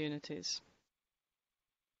more opportunities.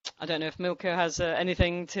 I don't know if Milko has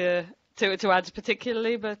anything to add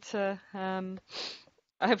particularly, but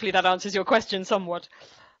hopefully that answers your question somewhat.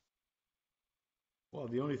 Well,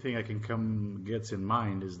 the only thing I can gets in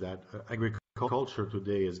mind is that agriculture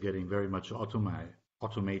today is getting very much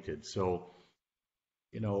automated. So,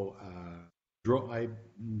 you know,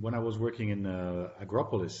 when I was working in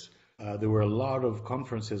Agropolis, there were a lot of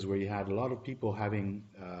conferences where you had a lot of people having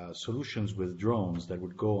solutions with drones that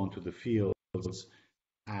would go onto the fields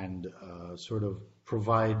and sort of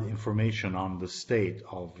provide information on the state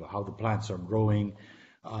of how the plants are growing,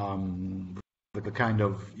 the kind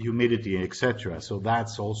of humidity, etc. So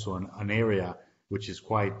that's also an area which is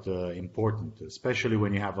quite important, especially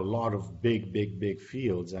when you have a lot of big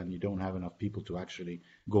fields and you don't have enough people to actually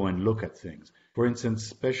go and look at things. For instance,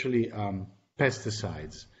 especially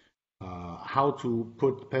pesticides, how to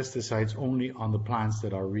put pesticides only on the plants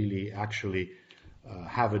that are really actually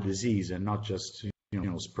have a disease and not just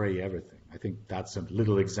spray everything. I think that's a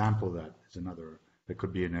little example that is another that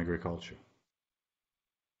could be in agriculture.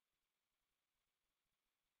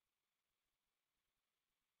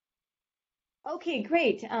 Okay,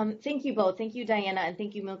 great. Thank you both. Thank you, Diana, and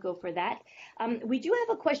thank you, Milko, for that. We do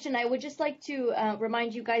have a question. I would just like to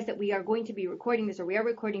remind you guys that we are going to be recording this, or we are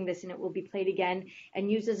recording this, and it will be played again and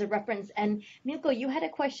used as a reference. And Milko, you had a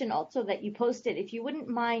question also that you posted. If you wouldn't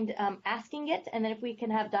mind asking it, and then if we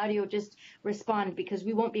can have Dario just respond, because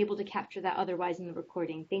we won't be able to capture that otherwise in the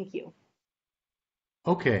recording. Thank you.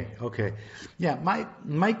 Okay. Yeah,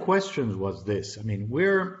 my question was this. I mean,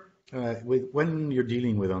 when you're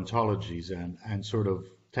dealing with ontologies and sort of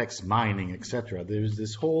text mining, etc., there's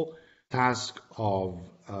this whole task of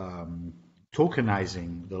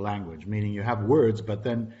tokenizing the language, meaning you have words, but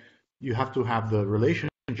then you have to have the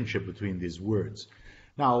relationship between these words.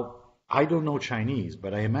 Now, I don't know Chinese,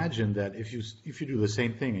 but I imagine that if you do the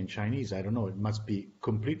same thing in Chinese, I don't know, it must be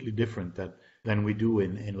completely different than we do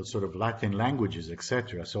in sort of Latin languages,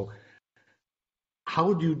 etc. So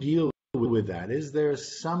how do you deal with that? Is there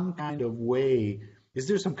some kind of way, is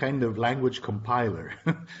there some kind of language compiler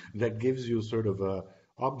that gives you sort of a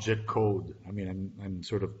object code? I mean, I'm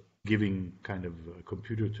sort of giving kind of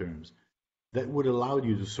computer terms that would allow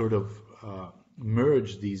you to sort of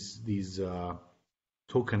merge these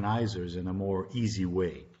tokenizers in a more easy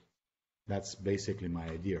way. That's basically my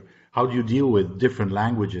idea. How do you deal with different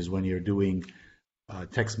languages when you're doing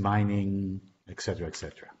text mining, etc.,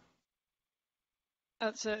 etc.?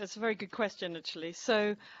 It's a very good question, actually.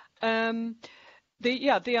 So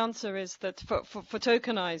the answer is that for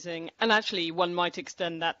tokenizing, and actually one might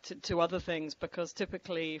extend that to other things, because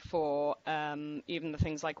typically for even the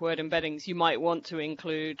things like word embeddings, you might want to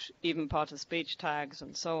include even part of speech tags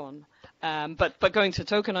and so on. But going to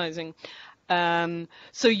tokenizing,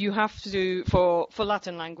 so you have to do, for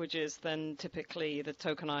Latin languages, then typically the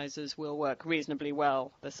tokenizers will work reasonably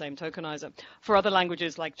well, the same tokenizer. For other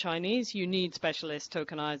languages like Chinese, you need specialist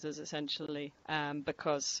tokenizers essentially,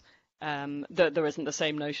 because there isn't the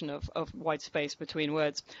same notion of white space between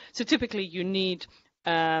words. So typically you need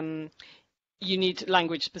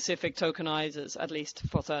language-specific tokenizers, at least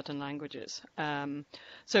for certain languages.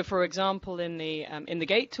 So, for example, in the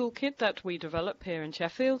GATE toolkit that we develop here in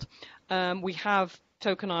Sheffield, we have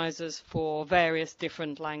tokenizers for various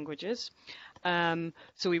different languages.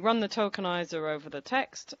 So we run the tokenizer over the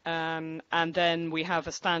text, and then we have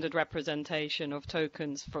a standard representation of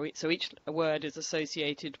tokens for each. So each word is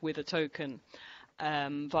associated with a token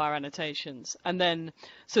via annotations, and then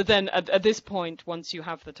at this point, once you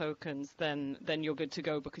have the tokens, then you're good to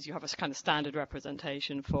go, because you have a kind of standard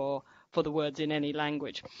representation for the words in any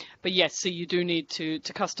language. But yes, so you do need to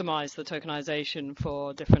customize the tokenization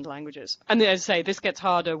for different languages. And as I say, this gets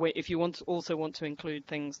harder if you also want to include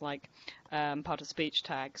things like part of speech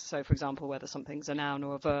tags. So, for example, whether something's a noun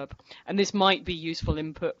or a verb, and this might be useful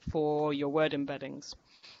input for your word embeddings.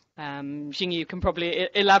 Xingyi, you can probably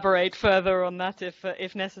elaborate further on that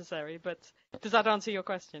if necessary, but does that answer your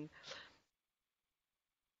question?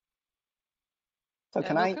 So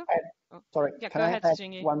can I add, sorry, yeah, can I ahead, add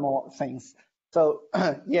Xingyi. one more thing? So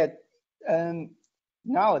yeah,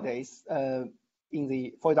 nowadays, for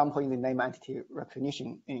example, in the name entity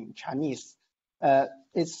recognition in Chinese,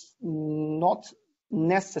 it's not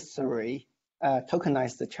necessary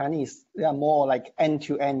tokenize the Chinese. They are more like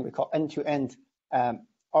end-to-end, we call end-to-end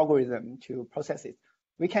algorithm to process it.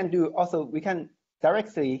 We can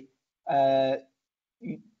directly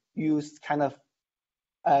use kind of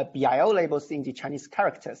BIO labels in the Chinese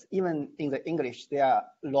characters. Even in the English, there are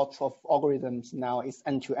lots of algorithms now is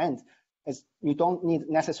end-to-end. You don't need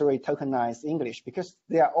necessarily tokenize English, because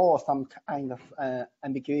there are all some kind of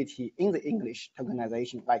ambiguity in the English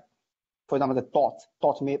tokenization. Like, for example, the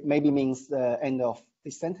dot maybe means the end of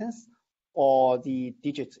the sentence or the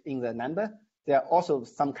digit in the number. There are also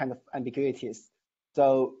some kind of ambiguities.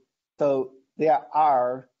 So there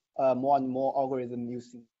are more and more algorithms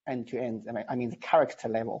using end-to-end. I mean the character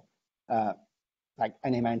level, like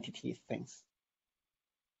name entity things.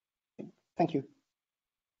 Thank you.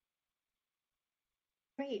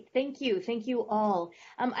 Great, thank you all.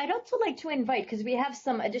 I'd also like to invite, because we have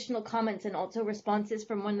some additional comments and also responses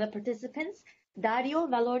from one of the participants. Dario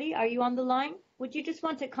Valori, are you on the line? Would you just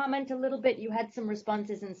want to comment a little bit? You had some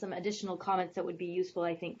responses and some additional comments that would be useful,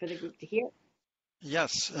 I think, for the group to hear.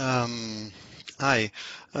 Yes. Hi,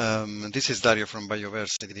 this is Dario from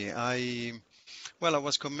Bioversity. I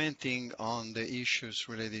was commenting on the issues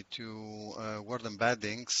related to word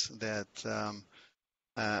embeddings that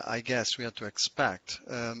I guess we have to expect,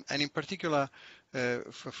 and in particular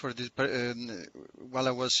for this, while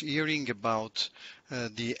I was hearing about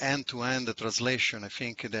the end-to-end translation, I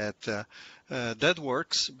think that that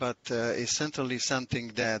works, but it's certainly something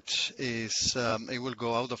that is it will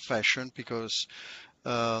go out of fashion, because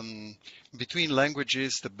between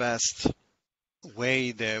languages, the best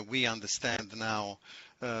way that we understand now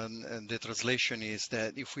the translation is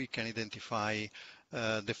that if we can identify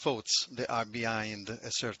the thoughts that are behind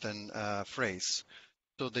a certain phrase,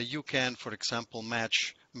 so that you can, for example, map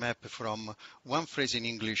from one phrase in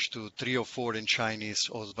English to 3 or 4 in Chinese,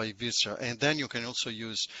 or vice versa. And then you can also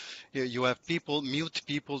use, you have mute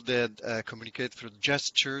people that communicate through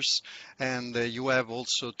gestures, and you have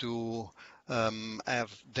also to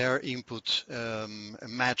have their input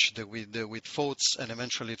matched with thoughts and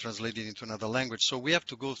eventually translated into another language. So we have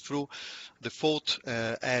to go through the thought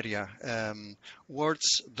area.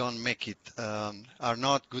 Words don't make it, are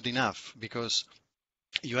not good enough, because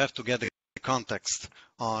you have to get the context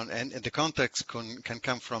on, and the context can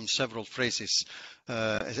come from several phrases,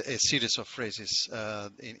 a series of phrases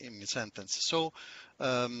in a sentence. So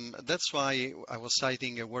that's why I was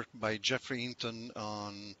citing a work by Jeffrey Hinton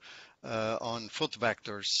on thought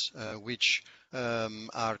vectors, which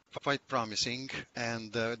are quite promising,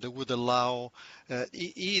 and they would allow.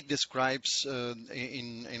 He describes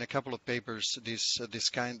in a couple of papers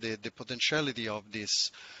the potentiality of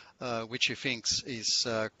this. Which he thinks is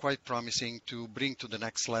quite promising to bring to the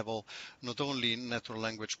next level, not only natural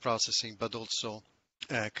language processing, but also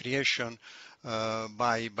creation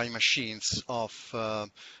by machines of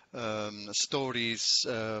stories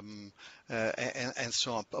and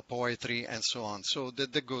so on, poetry and so on. So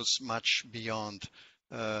that goes much beyond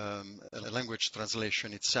language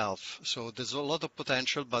translation itself. So there's a lot of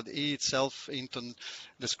potential, but he itself, Hinton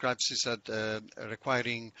describes this as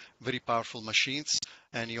requiring very powerful machines,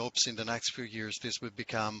 and he hopes in the next few years this will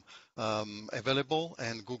become available,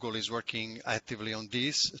 and Google is working actively on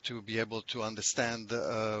this to be able to understand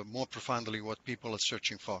more profoundly what people are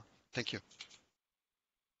searching for. Thank you.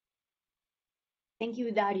 Thank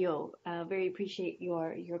you, Dario. Very appreciate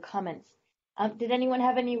your comments. Did anyone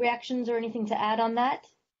have any reactions or anything to add on that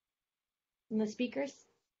from the speakers?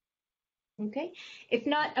 Okay. If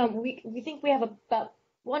not, we think we have about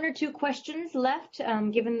 1 or 2 questions left,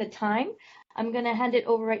 given the time. I'm going to hand it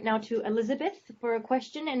over right now to Elizabeth for a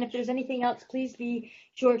question. And if there's anything else, please be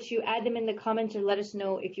sure to add them in the comments or let us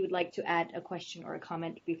know if you would like to add a question or a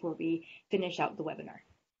comment before we finish out the webinar.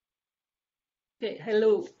 Okay,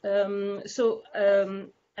 hello.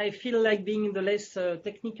 I feel like being the less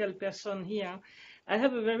technical person here. I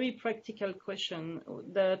have a very practical question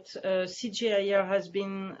that CGIAR has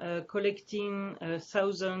been collecting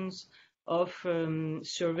thousands of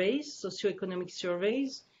surveys, socioeconomic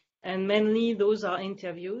surveys, and mainly those are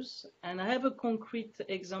interviews. And I have a concrete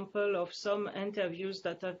example of some interviews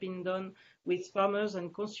that have been done with farmers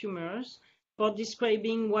and consumers for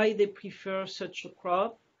describing why they prefer such a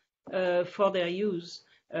crop for their use,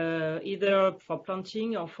 either for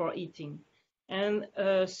planting or for eating. And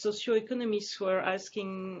socioeconomists were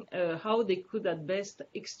asking how they could at best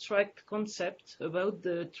extract concepts about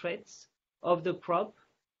the traits of the crop,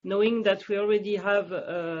 knowing that we already have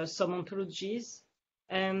some ontologies.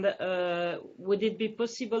 And would it be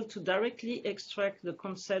possible to directly extract the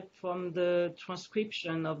concept from the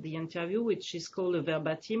transcription of the interview, which is called a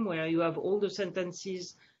verbatim, where you have all the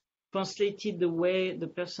sentences translated the way the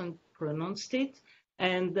person pronounced it,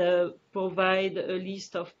 and provide a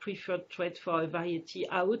list of preferred traits for a variety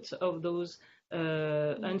out of those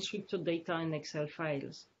unstructured data in Excel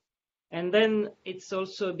files. And then it's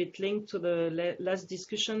also a bit linked to the last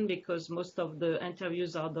discussion, because most of the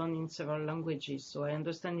interviews are done in several languages. So I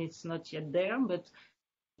understand it's not yet there, but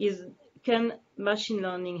can machine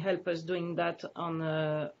learning help us doing that on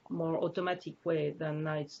a more automatic way than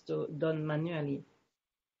now it's done manually?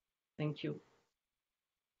 Thank you.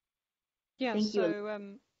 Yeah, Thank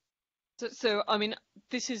you. So I mean,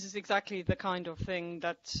 this is exactly the kind of thing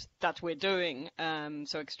that we're doing.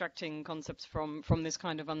 So extracting concepts from this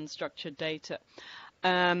kind of unstructured data.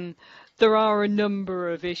 There are a number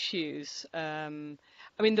of issues. I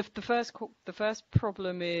mean, the first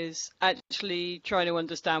problem is actually trying to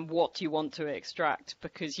understand what you want to extract,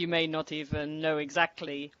 because you may not even know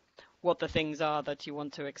exactly what the things are that you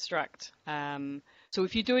want to extract. So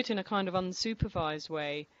if you do it in a kind of unsupervised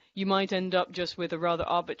way, you might end up just with a rather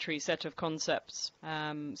arbitrary set of concepts.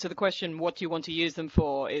 So the question, what do you want to use them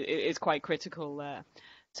for, is quite critical there.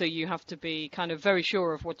 So you have to be kind of very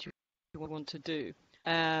sure of what you want to do.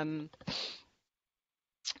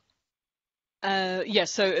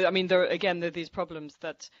 Yes, so I mean, there are these problems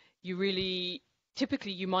that you really,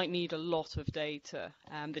 typically you might need a lot of data.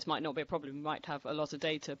 This might not be a problem, you might have a lot of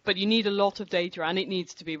data, but you need a lot of data, and it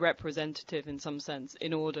needs to be representative in some sense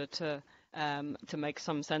in order to make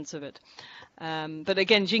some sense of it. But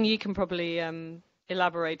again, Xingyi can probably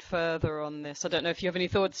elaborate further on this. I don't know if you have any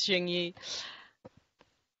thoughts, Xingyi.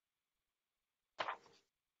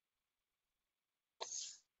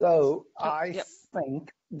 So I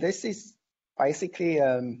think this is basically,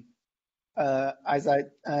 as I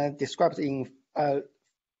described in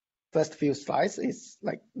first few slides, is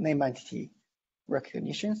like name entity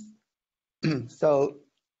recognitions. So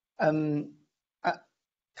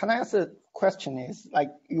can I ask a question is, like,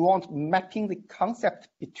 you want mapping the concept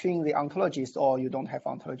between the ontologies, or you don't have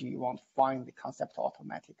ontology, you want to find the concept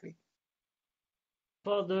automatically?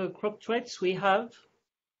 For the crop traits, we have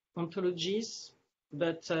ontologies,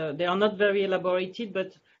 but they are not very elaborated.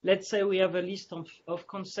 But let's say we have a list of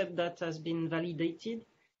concepts that has been validated,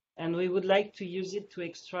 and we would like to use it to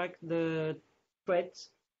extract the traits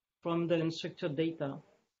from the unstructured data.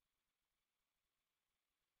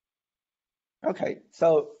 Okay,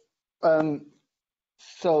 so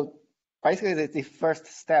so basically the first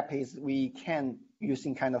step is we can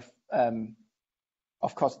using kind of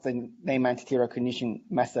course the name entity recognition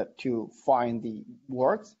method to find the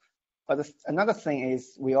words, but another thing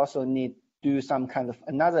is we also need to do some kind of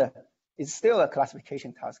it's still a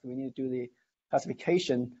classification task. We need to do the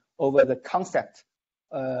classification over the concept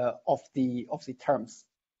of the terms.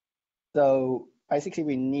 So basically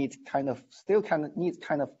we need need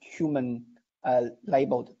human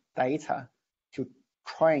labeled data to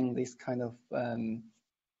train this kind of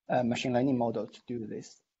machine learning model to do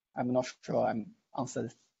this. I'm not sure I'm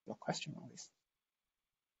answered your question on this.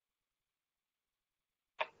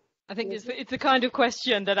 I think it's the kind of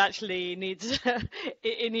question that actually needs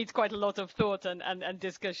it needs quite a lot of thought and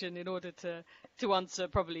discussion in order to answer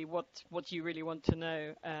probably what you really want to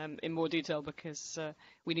know in more detail, because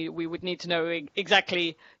we would need to know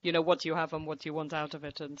exactly, you know, what you have and what you want out of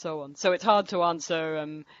it and so on. So it's hard to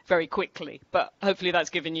answer very quickly, but hopefully that's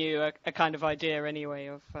given you a kind of idea anyway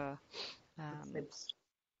of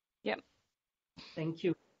yeah. Thank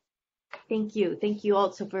you. Thank you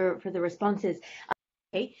also for the responses.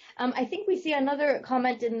 Okay. I think we see another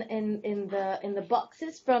comment in the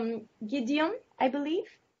boxes from Gideon, I believe.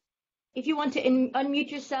 If you want to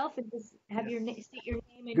unmute yourself and just have state your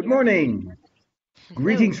name. And Good morning.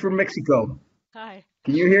 Greetings from Mexico. Hi.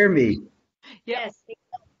 Can you hear me? Yes.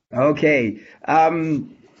 Okay.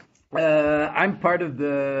 I'm part of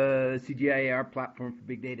the CGIAR Platform for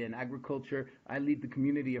Big Data in Agriculture. I lead the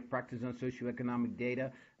Community of Practice on Socioeconomic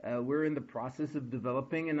Data. We're in the process of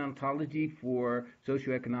developing an ontology for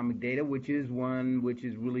socioeconomic data, which is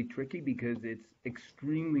really tricky because it's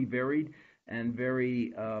extremely varied and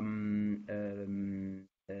very and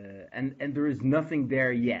there is nothing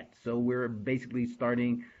there yet. So we're basically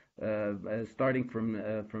starting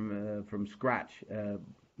from scratch,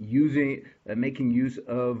 making use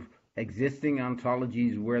of existing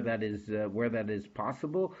ontologies where that is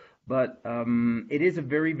possible. But it is a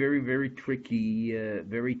very tricky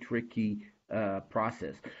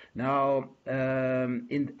process. Now,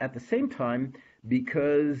 at the same time,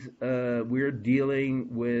 because we're dealing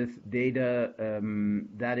with data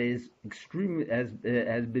that is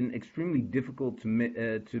has been extremely difficult to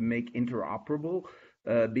make interoperable.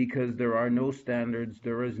 Because there are no standards,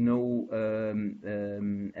 there is no.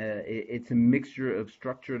 It's a mixture of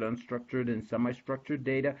structured, unstructured, and semi-structured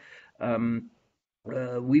data.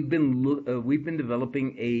 We've been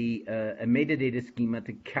developing a metadata schema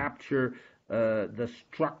to capture the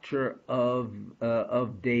structure of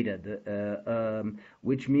data,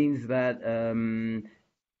 which means that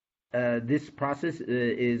this process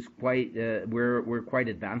is quite we're quite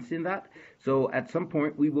advanced in that. So at some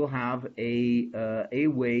point we will have a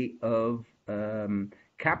way of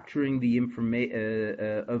capturing the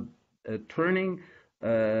information of turning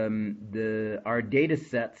our data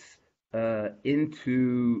sets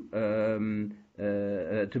into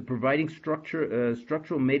to providing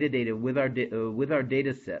structural metadata with our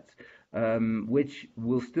data sets, which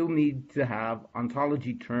will still need to have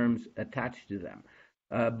ontology terms attached to them.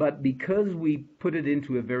 But because we put it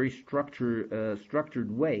into a very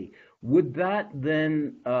structured way, would that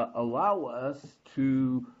then allow us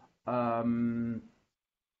to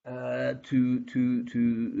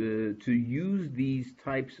use these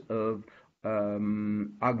types of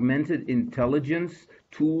augmented intelligence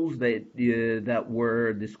tools that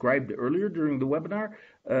were described earlier during the webinar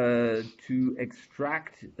to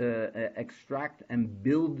extract and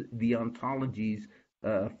build the ontologies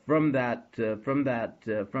from that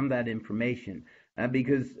information,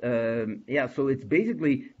 because so it's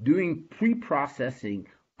basically doing pre-processing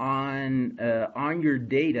on your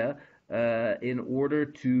data in order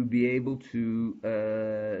to be able to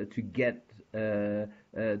get to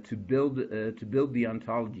build the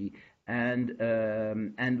ontology, and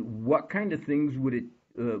what kind of things would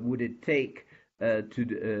it take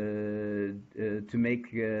to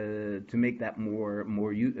make that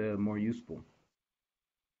more useful?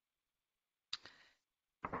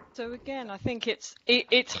 So again, I think it's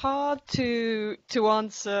hard to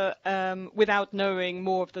answer without knowing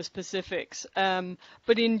more of the specifics.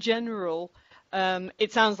 But in general,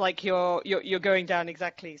 it sounds like you're going down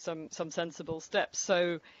exactly some sensible steps.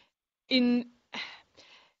 So the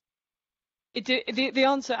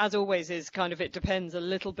answer, as always, is kind of it depends a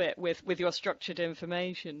little bit with your structured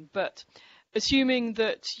information. But assuming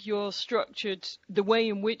that the way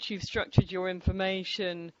in which you've structured your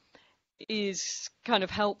information is kind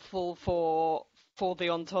of helpful for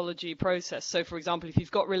the ontology process. So for example, if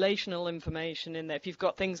you've got relational information in there, if you've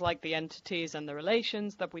got things like the entities and the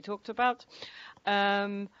relations that we talked about,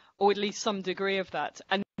 or at least some degree of that,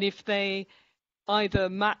 and if they either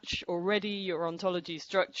match already your ontology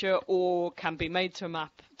structure or can be made to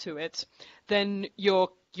map to it, then you're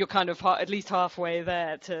kind of at least halfway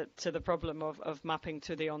there to the problem of mapping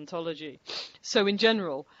to the ontology. So in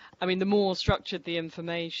general, I mean, the more structured the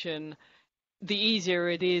information, the easier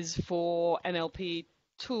it is for NLP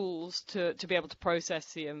tools to be able to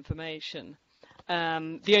process the information.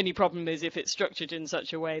 The only problem is if it's structured in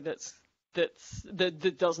such a way that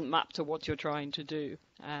doesn't map to what you're trying to do.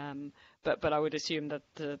 but I would assume that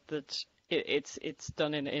it's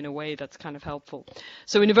done in a way that's kind of helpful.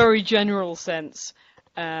 So in a very general sense,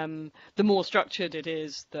 the more structured it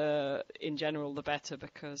is, in general, the better,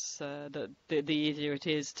 because the easier it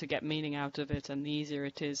is to get meaning out of it, and the easier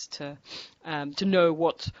it is to know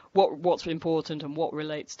what's important and what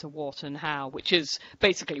relates to what and how, which is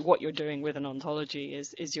basically what you're doing with an ontology,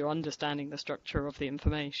 is you're understanding the structure of the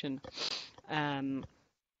information.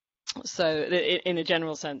 So in a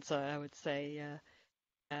general sense, I would say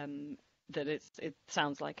that it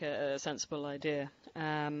sounds like a sensible idea.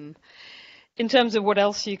 In terms of what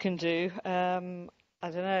else you can do, I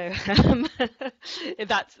don't know.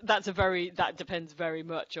 That depends very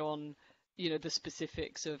much on, the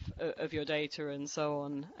specifics of your data and so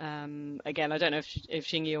on. Again, I don't know if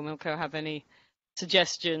Xingyi or Milko have any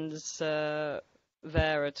suggestions there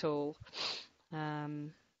at all.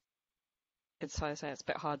 It's a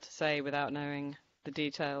bit hard to say without knowing the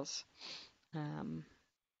details.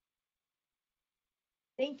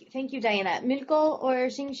 Thank you, Diana. Milko or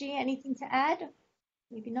Xingyi, anything to add?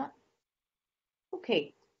 Maybe not.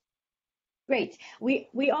 Okay, great.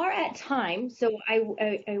 We are at time, so I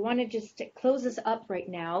want to just close this up right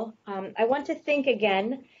now. I want to thank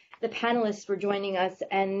again the panelists for joining us,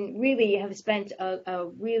 and really have spent a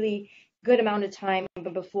really good amount of time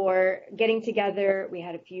before getting together. We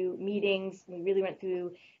had a few meetings. We really went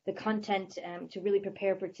through the content to really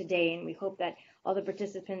prepare for today, and we hope that all the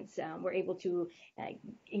participants were able to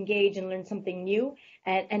engage and learn something new.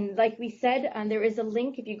 And like we said, there is a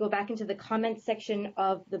link. If you go back into the comments section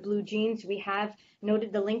of the Blue Jeans, we have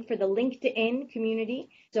noted the link for the LinkedIn community.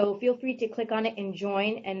 So feel free to click on it and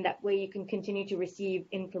join, and that way you can continue to receive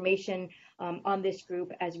information on this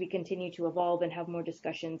group as we continue to evolve and have more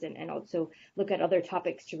discussions, and also look at other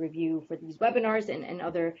topics to review for these webinars and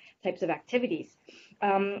other types of activities.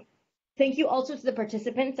 Thank you also to the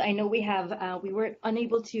participants. I know we were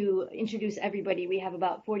unable to introduce everybody. We have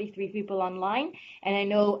about 43 people online, and I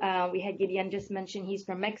know we had Gideon just mention he's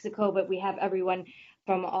from Mexico, but we have everyone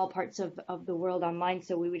from all parts of the world online.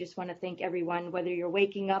 So we would just want to thank everyone, whether you're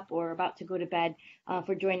waking up or about to go to bed,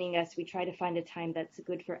 for joining us. We try to find a time that's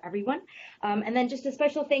good for everyone. And then just a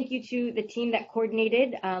special thank you to the team that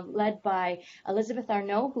coordinated, led by Elizabeth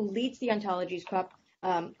Arnaud, who leads the Ontologies CoP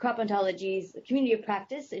Ontologies Community of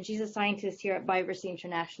Practice, and she's a scientist here at Biodiversity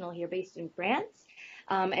International, here based in France.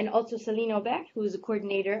 And also Celine Aubert, who is a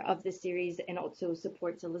coordinator of this series and also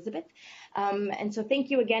supports Elizabeth. And so thank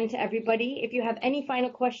you again to everybody. If you have any final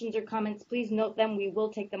questions or comments, please note them. We will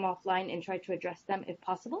take them offline and try to address them if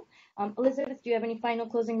possible. Elizabeth, do you have any final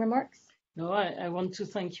closing remarks? No, I want to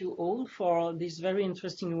thank you all for this very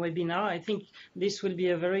interesting webinar. I think this will be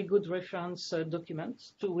a very good reference document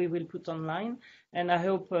we will put online. And I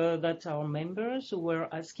hope that our members who were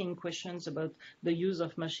asking questions about the use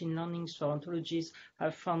of machine learning for ontologies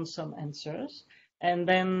have found some answers. And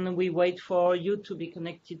then we wait for you to be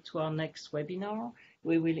connected to our next webinar.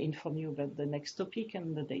 We will inform you about the next topic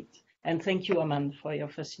and the date. And thank you, Aman, for your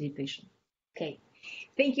facilitation. Okay.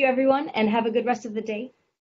 Thank you, everyone, and have a good rest of the day.